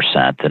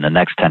 7%, and the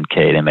next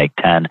 10K they make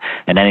 10,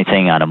 and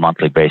anything on a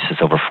monthly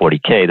basis over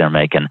 40K they're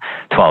making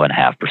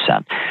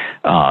 12.5%.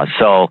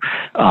 So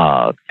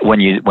when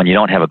you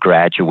don't have a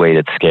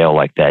graduated scale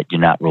like that,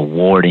 you're not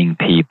rewarding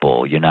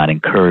people, you're not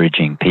encouraging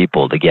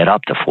people to get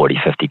up to 40,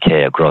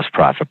 50K of gross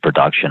profit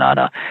production on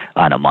a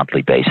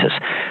monthly basis.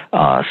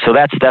 So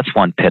that's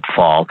one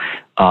pitfall.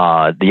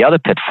 The other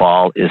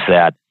pitfall is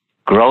that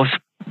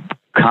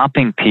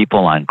comping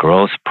people on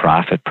gross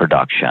profit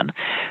production.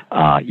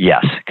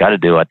 Yes, got to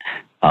do it.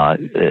 A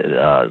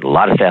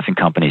lot of staffing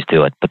companies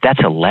do it, but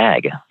that's a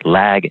lag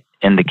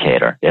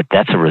indicator.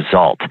 That's a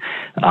result.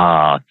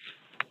 A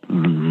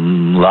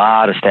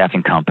lot of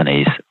staffing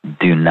companies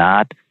do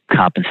not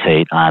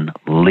compensate on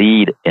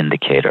lead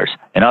indicators.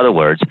 In other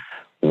words,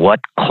 what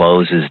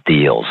closes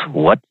deals?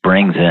 What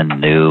brings in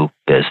new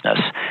business?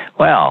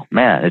 Well,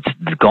 man, it's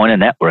going to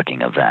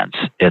networking events.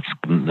 It's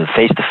the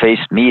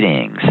face-to-face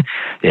meetings.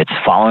 It's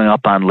following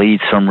up on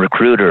leads from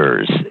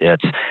recruiters.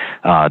 It's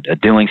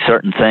doing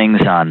certain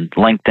things on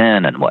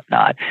LinkedIn and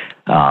whatnot.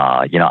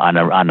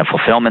 On the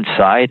fulfillment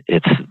side,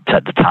 it's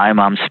the time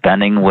I'm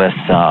spending with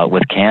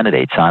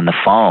candidates on the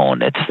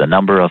phone. It's the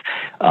number of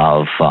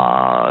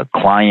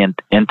client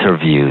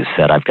interviews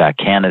that I've got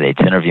candidates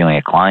interviewing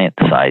at client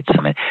sites.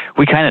 I mean,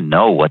 we kind of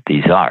know what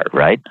these are,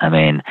 right? I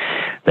mean,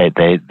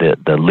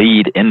 the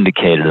lead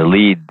indicator,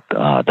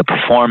 the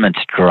performance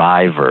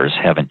drivers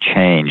haven't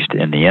changed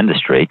in the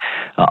industry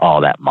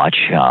all that much,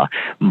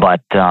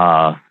 but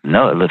no,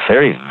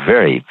 very,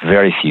 very,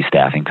 very few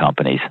staffing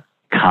companies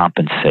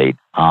compensate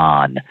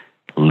on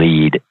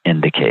lead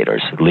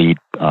indicators, we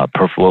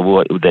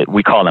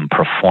call them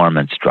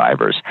performance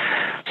drivers.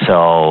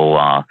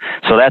 So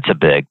that's a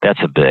big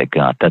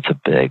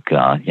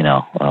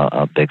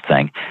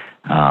thing.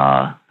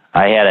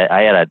 I had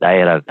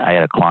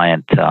a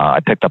client. I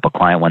picked up a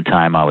client one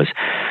time. I was,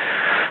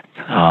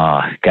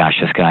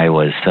 this guy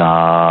was.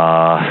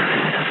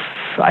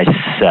 I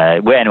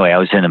said, well, anyway, I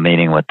was in a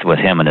meeting with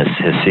him and his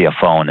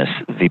CFO and his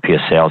VP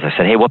of sales. I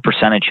said, hey, what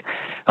percentage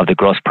of the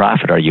gross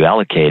profit are you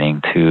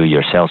allocating to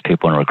your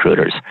salespeople and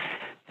recruiters?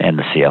 And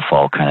the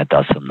CFO kind of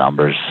does some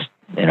numbers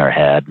in her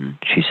head, and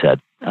she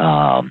said,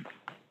 60%,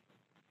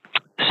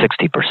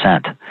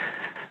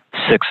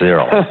 60.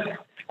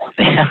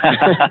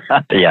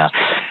 Yeah.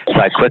 So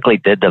I quickly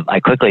did the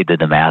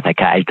math.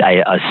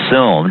 I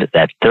assumed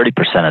that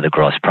 30% of the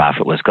gross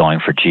profit was going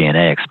for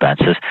G&A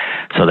expenses.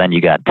 So then you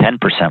got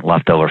 10%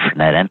 left over for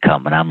net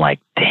income. And I'm like,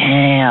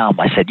 damn.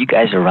 I said, you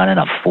guys are running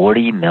a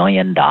 $40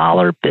 million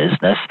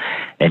business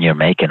and you're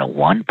making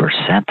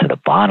 1% to the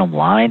bottom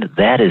line.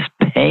 That is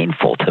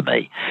painful to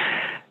me.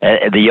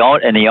 And the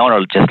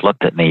owner just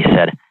looked at me and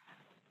said,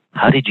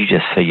 how did you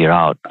just figure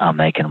out I'm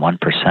making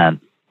 1%?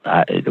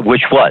 That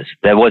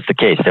was the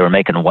case. They were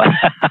making one.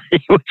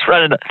 He was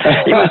running a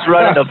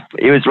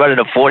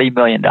 $40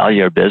 million a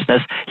year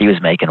business. He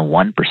was making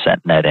 1%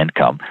 net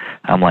income.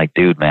 I'm like,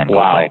 dude, man, go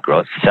buy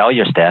sell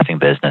your staffing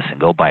business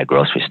and go buy a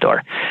grocery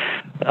store.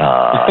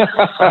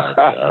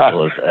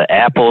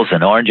 Apples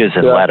and oranges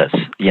and lettuce.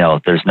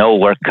 There's no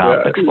work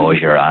comp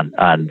exposure on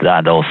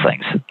those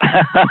things.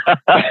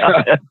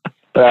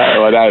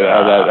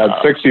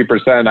 At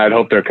 60%, I'd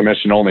hope they're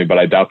commission only, but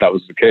I doubt that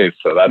was the case.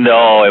 So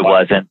it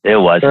wasn't. It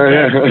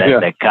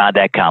wasn't.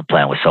 That comp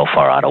plan was so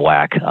far out of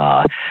whack,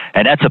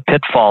 and that's a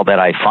pitfall that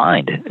I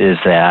find is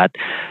that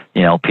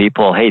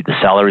people, hey, the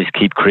salaries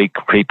keep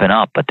creeping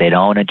up, but they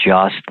don't want to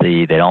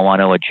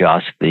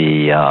adjust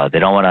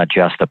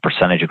the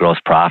percentage of gross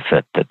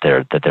profit that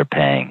they're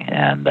paying,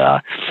 and.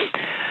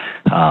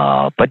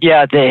 But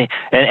yeah, I'd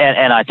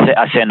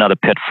say another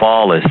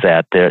pitfall is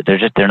that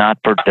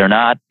they're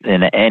not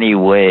in any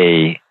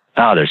way.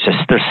 Oh, there's just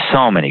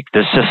so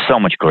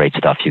much great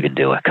stuff you can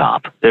do with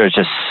comp. There's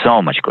just so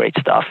much great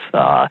stuff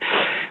to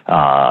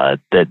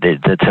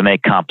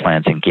make comp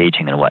plans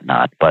engaging and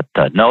whatnot. But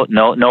no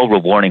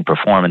rewarding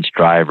performance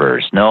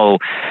drivers, no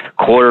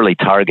quarterly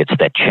targets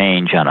that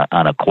change on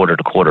a quarter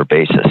to quarter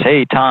basis.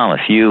 Hey Tom,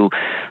 if you're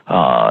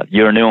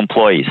a new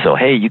employee, so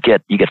hey, you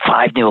get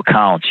 5 new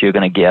accounts, you're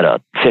going to get a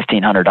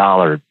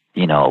 $1,500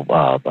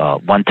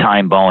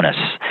 one-time bonus.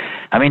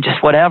 I mean,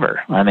 just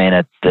whatever. I mean,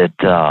 and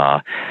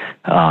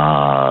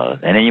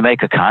then you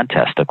make a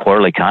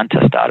quarterly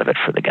contest out of it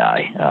for the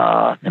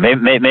guy.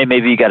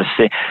 Maybe you got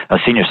a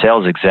senior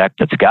sales exec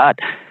that's got,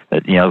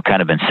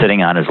 kind of been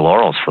sitting on his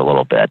laurels for a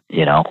little bit,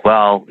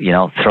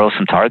 throw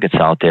some targets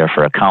out there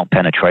for account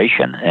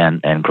penetration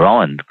and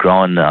growing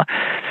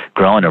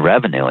the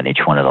revenue in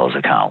each one of those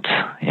accounts.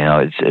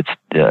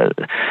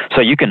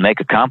 So you can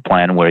make a comp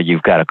plan where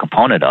you've got a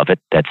component of it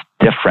that's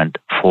different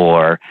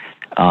for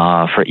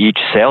each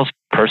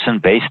salesperson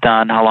based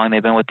on how long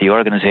they've been with the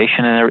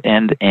organization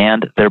and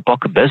their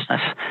book of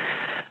business.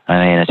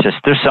 I mean, it's just,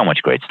 there's so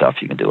much great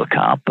stuff you can do with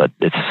comp, but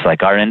it's just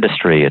like our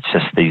industry. It's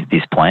just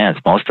these plans.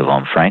 Most of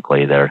them,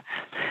 frankly, they're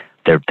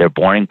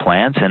boring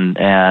plans. And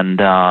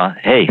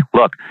hey,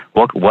 look,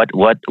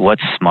 what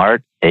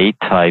smart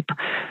A-type,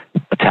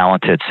 a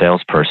talented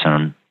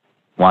salesperson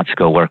wants to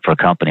go work for a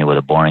company with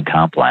a boring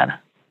comp plan?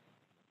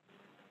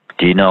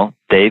 Do you know,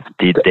 David?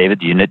 Do you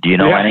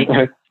know any?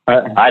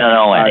 I don't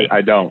know any.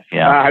 I don't.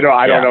 Yeah. I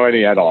don't know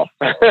any at all.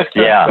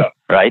 Yeah. So,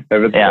 right.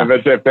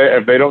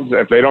 If they don't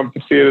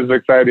see it as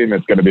exciting,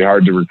 it's going to be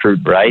hard to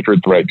recruit the right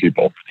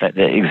people.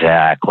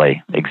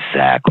 Exactly.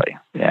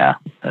 Yeah.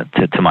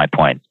 To my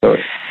point. So,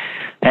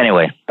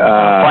 anyway,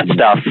 fun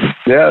stuff.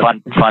 Yeah.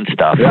 Fun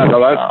stuff. Yeah.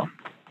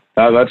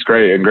 No, that's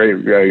great, and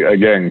great.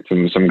 Again,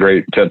 some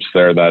great tips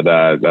there that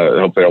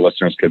hopefully our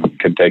listeners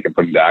can take and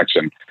put into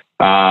action.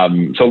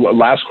 So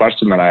last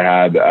question that I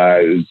had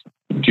is,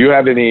 do you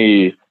have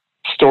any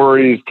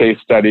stories, case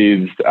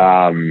studies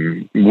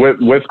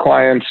with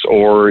clients,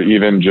 or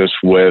even just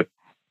with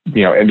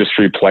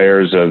industry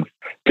players of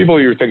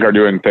people you think are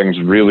doing things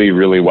really,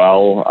 really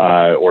well,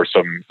 or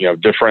some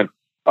different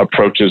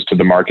approaches to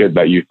the market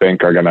that you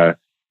think are going to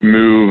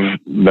move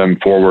them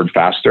forward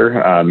faster?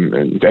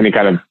 Any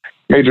kind of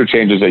major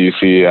changes that you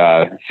see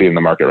in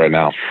the market right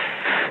now?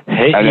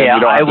 Hey,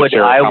 I would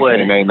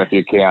name if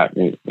you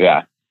can't.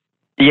 Yeah.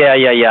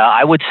 Yeah.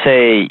 I would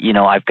say,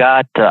 I've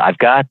got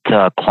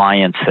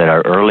clients that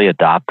are early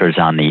adopters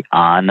on the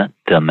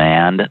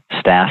on-demand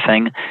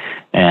staffing,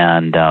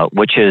 and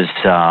which is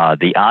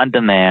the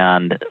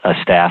on-demand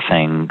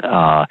staffing.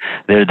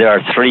 There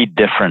are three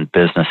different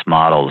business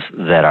models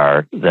that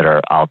are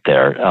out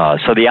there.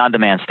 So the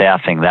on-demand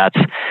staffing, that's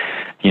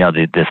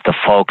the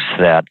folks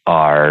that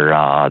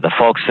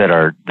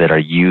are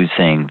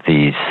using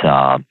these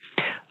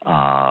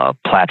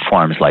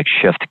platforms like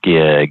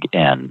ShiftGig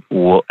and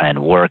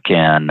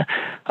Workin,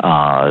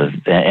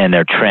 and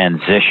they're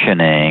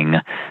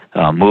transitioning,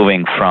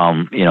 moving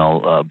from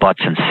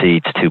butts and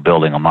seats to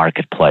building a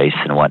marketplace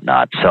and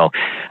whatnot. So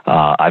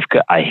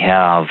I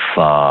have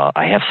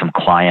some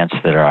clients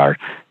that are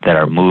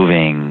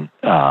moving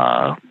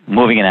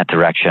in that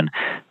direction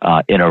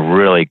in a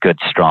really good,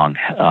 strong,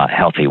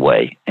 healthy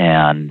way,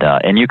 and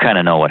you kind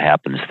of know what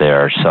happens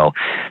there. So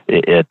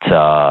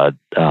the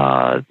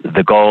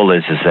goal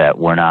is that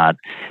we're going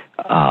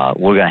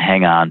to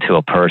hang on to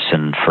a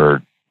person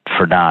for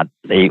not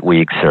 8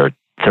 weeks or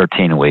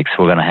 13 weeks.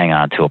 We're going to hang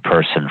on to a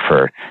person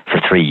for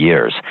 3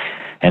 years.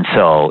 And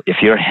so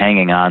if you're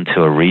hanging on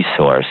to a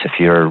resource, if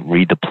you're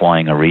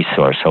redeploying a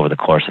resource over the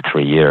course of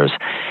 3 years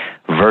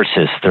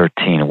versus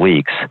 13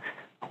 weeks,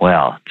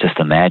 well, just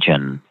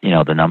imagine,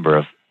 the number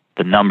of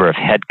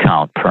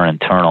headcount per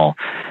internal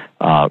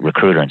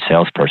recruiter and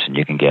salesperson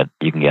you can get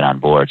on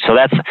board. So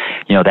that's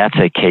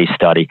a case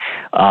study.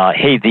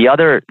 Hey, the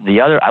other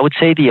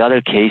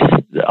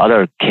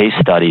case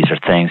studies or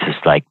things is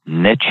like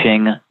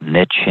niching.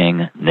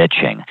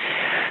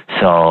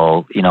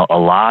 So, a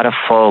lot of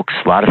folks,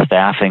 a lot of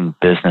staffing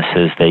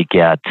businesses, they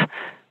get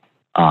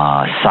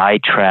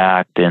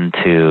sidetracked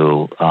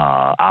into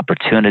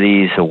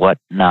opportunities or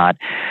whatnot.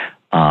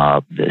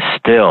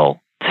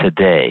 Still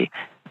today,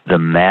 the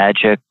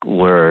magic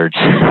words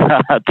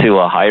to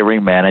a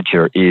hiring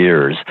manager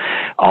ears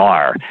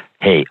are,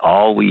 hey,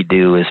 all we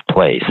do is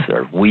place,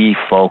 or we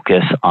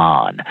focus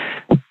on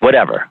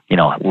whatever,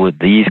 with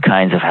these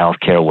kinds of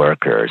healthcare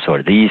workers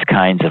or these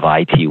kinds of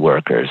IT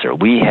workers, or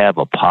we have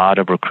a pod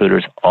of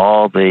recruiters,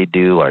 all they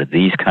do are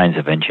these kinds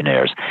of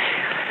engineers.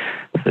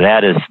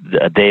 That is,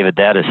 David,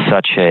 that is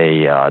such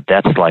a,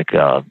 that's like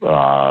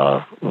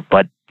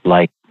but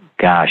like,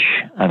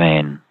 gosh, I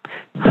mean,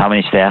 how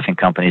many staffing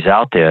companies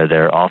out there?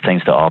 They're all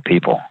things to all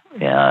people.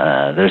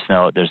 There's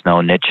no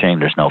niching.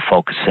 There's no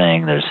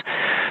focusing.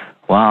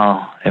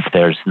 If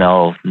there's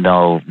no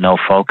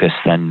focus,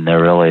 then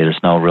there's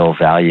no real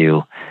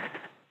value.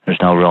 There's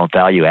no real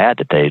value add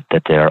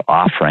that they're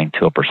offering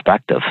to a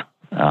perspective.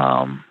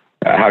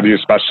 How do you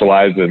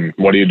specialize, and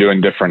what are you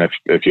doing different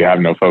if you have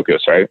no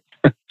focus, right?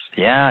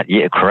 Yeah,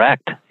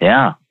 correct.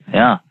 Yeah.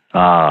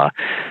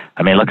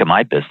 I mean, look at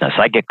my business.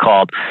 I get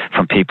called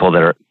from people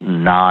that are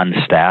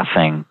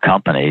non-staffing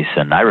companies,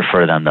 and I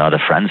refer them to other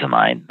friends of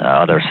mine,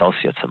 other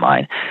associates of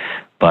mine.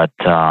 But,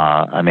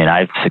 I mean,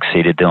 I've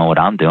succeeded doing what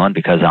I'm doing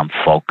because I'm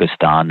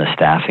focused on the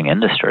staffing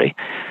industry.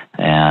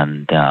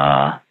 And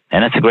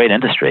it's a great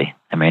industry.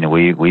 I mean,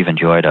 we've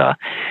enjoyed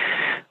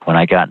when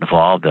I got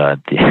involved, the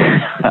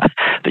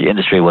the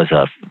industry was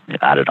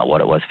I don't know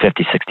what it was,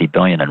 50, 60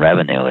 billion in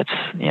revenue. It's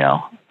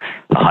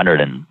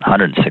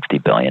 160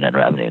 billion in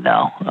revenue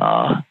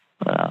now.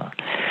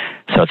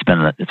 So it's been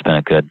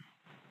a good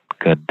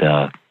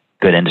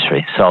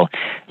industry. So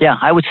yeah,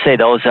 I would say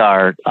those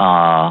are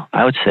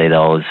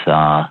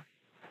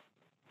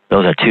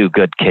two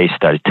good case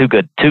studies, two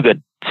good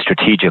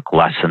strategic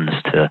lessons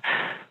to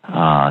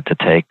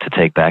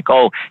take back.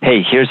 Oh,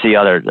 hey, here's the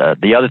other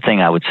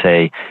thing I would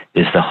say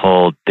is the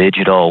whole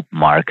digital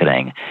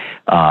marketing.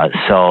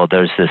 So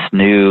there's this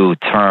new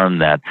term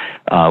that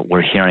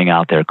we're hearing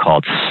out there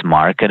called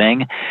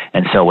smarketing.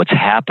 And so what's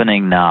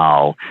happening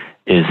now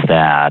is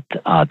that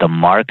the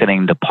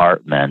marketing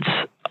departments,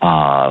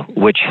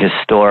 which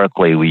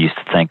historically we used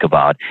to think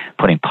about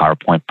putting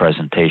PowerPoint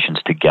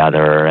presentations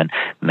together and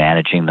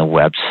managing the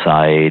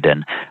website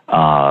and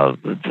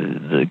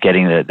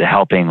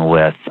helping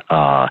with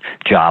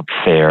job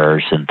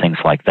fairs and things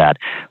like that.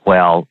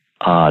 Well,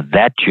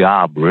 that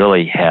job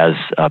really has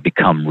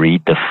become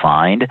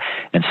redefined,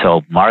 and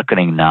so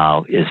marketing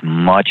now is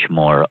much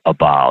more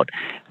about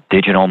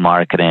digital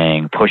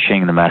marketing,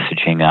 pushing the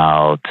messaging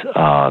out,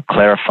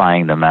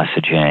 clarifying the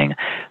messaging,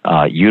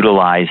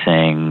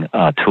 utilizing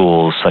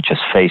tools such as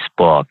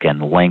Facebook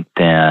and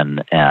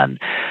LinkedIn, and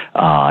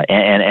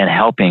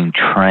helping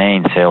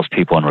train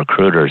salespeople and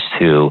recruiters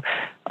to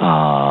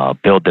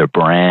build their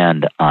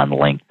brand on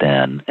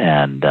LinkedIn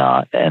and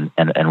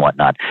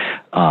whatnot.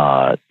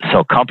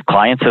 So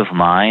clients of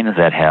mine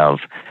that have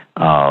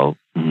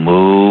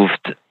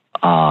moved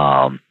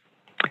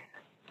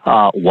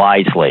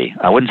wisely.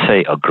 I wouldn't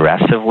say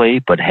aggressively,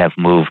 but have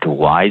moved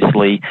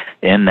wisely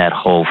in that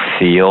whole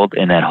field,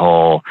 in that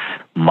whole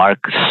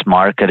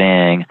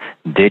marketing,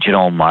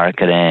 digital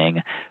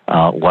marketing,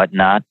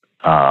 whatnot.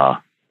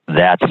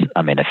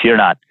 If you're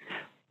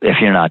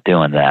not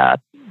doing that,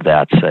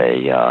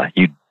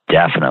 you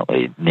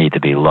definitely need to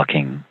be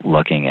looking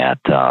at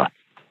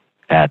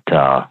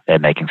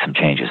making some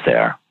changes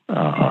there.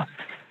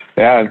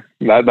 Yeah,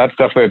 that's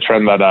definitely a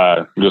trend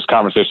that just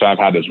conversation I've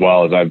had as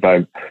well. As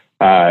I've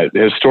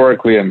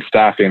historically in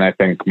staffing, I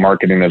think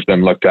marketing has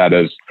been looked at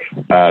as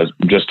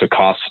just a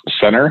cost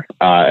center,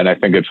 and I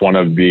think it's one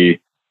of the.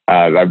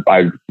 I've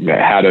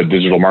had a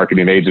digital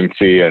marketing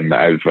agency, and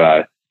I've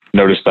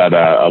noticed that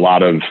a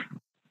lot of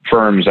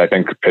firms, I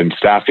think, in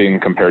staffing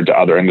compared to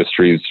other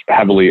industries,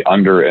 heavily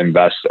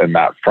underinvest in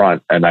that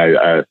front. And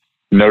I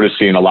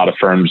noticing a lot of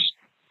firms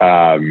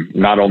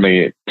not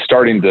only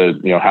starting to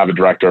have a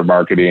director of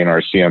marketing or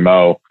a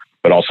CMO,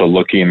 but also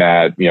looking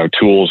at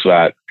tools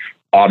that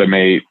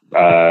automate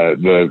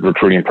the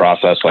recruiting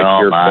process, like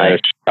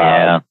Peerfish,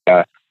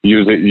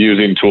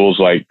 using tools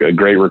like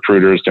Great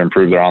Recruiters to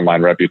improve their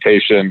online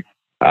reputation.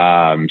 So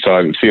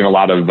I'm seeing a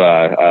lot of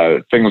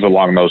things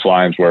along those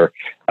lines where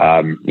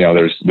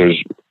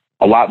there's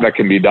a lot that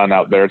can be done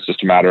out there. It's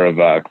just a matter of,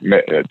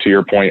 to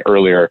your point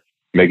earlier,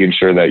 making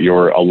sure that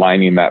you're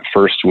aligning that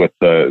first with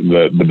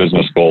the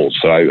business goals.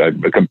 So I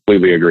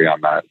completely agree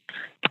on that.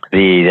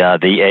 The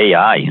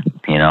AI,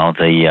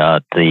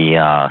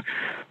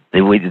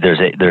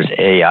 there's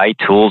AI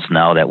tools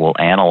now that will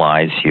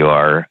analyze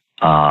your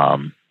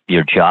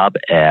job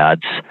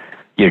ads,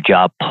 your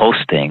job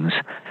postings,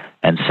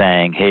 and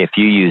saying, hey, if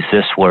you use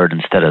this word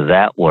instead of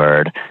that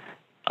word,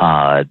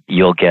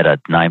 you'll get a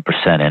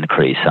 9%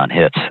 increase on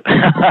hits.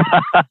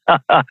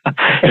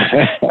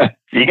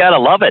 You gotta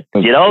love it.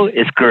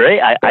 It's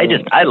great.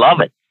 I love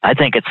it. I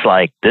think it's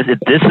like this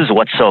is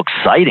what's so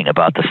exciting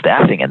about the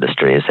staffing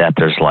industry, is that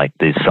there's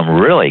some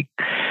really,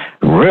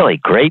 really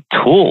great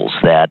tools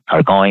that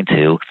are going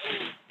to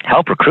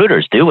help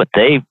recruiters do what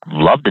they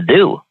love to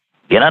do: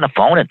 get on the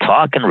phone and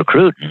talk and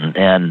recruit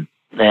and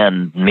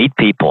meet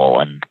people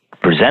and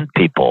present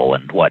people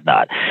and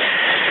whatnot.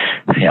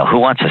 Who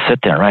wants to sit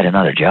there and write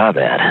another job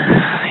ad?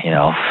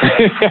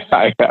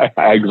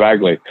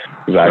 Exactly.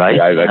 Right?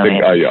 I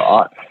think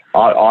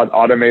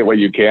automate what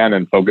you can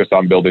and focus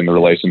on building the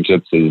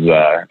relationships is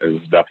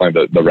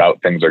definitely the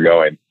route things are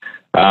going.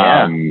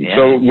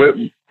 So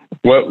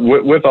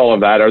with all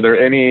of that, are there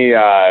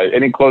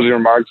any closing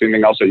remarks?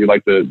 Anything else that you'd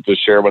like to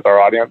share with our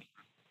audience?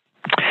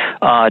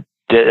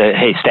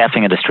 Hey,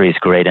 staffing industry is a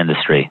great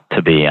industry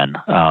to be in.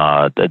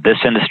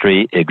 This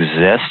industry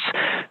exists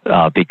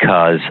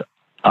because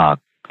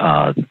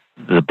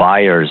the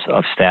buyers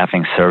of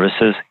staffing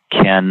services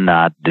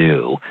cannot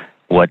do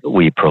what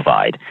we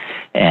provide,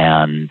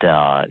 and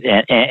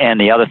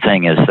the other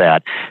thing is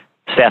that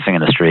staffing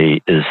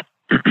industry is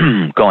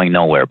going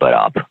nowhere but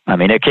up. I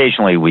mean,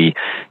 occasionally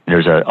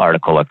there's an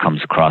article that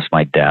comes across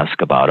my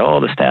desk about,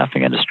 the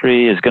staffing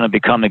industry is going to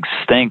become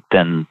extinct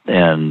in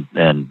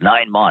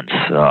 9 months.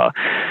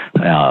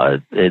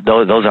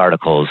 Those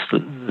articles,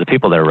 the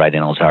people that are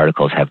writing those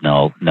articles have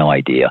no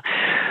idea.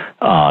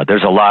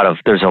 There's a lot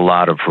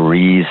of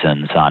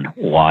reasons on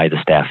why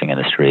the staffing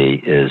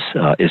industry is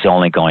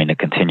only going to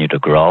continue to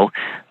grow.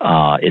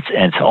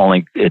 It's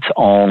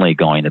only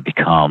going to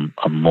become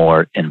a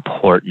more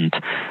important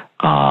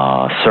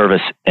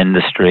service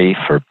industry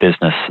for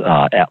business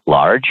at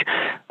large,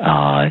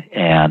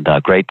 and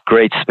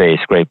great space,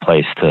 great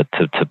place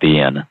to be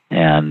in.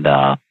 And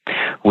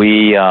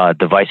we,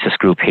 the Visus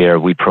Group here,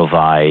 we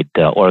provide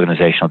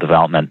organizational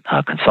development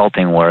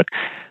consulting work,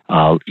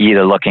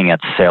 either looking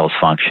at the sales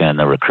function,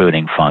 the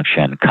recruiting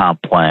function,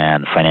 comp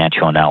plan,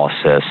 financial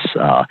analysis,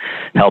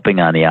 helping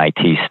on the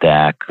IT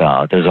stack.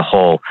 There's a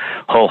whole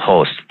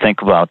host.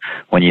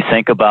 When you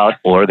think about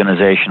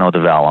organizational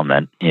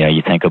development,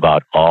 you think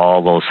about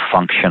all those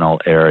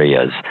functional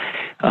areas,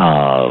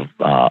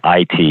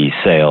 IT,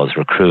 sales,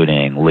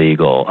 recruiting,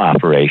 legal,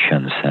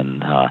 operations,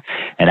 and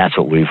that's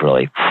what we've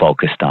really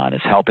focused on,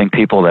 is helping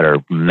people that are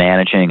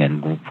managing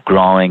and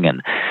growing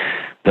and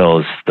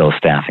those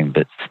staffing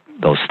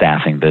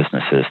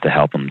businesses to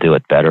help them do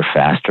it better,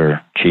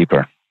 faster,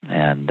 cheaper,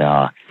 and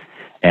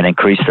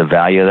increase the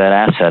value of that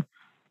asset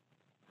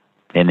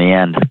in the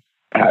end.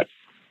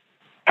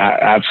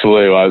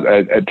 Absolutely. Well,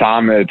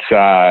 Tom, it's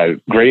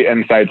great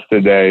insights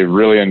today.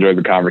 Really enjoyed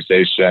the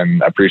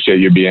conversation. I appreciate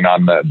you being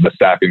on the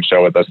staffing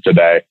show with us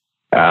today.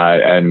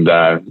 And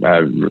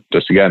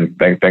just again,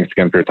 thanks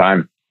again for your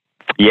time.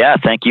 Yeah,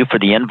 thank you for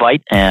the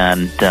invite,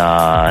 and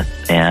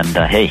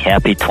hey,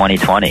 happy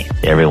 2020,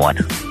 everyone.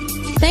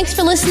 Thanks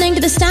for listening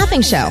to The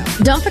Staffing Show.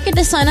 Don't forget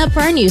to sign up for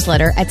our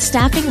newsletter at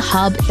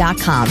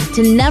staffinghub.com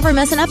to never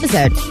miss an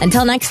episode.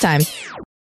 Until next time.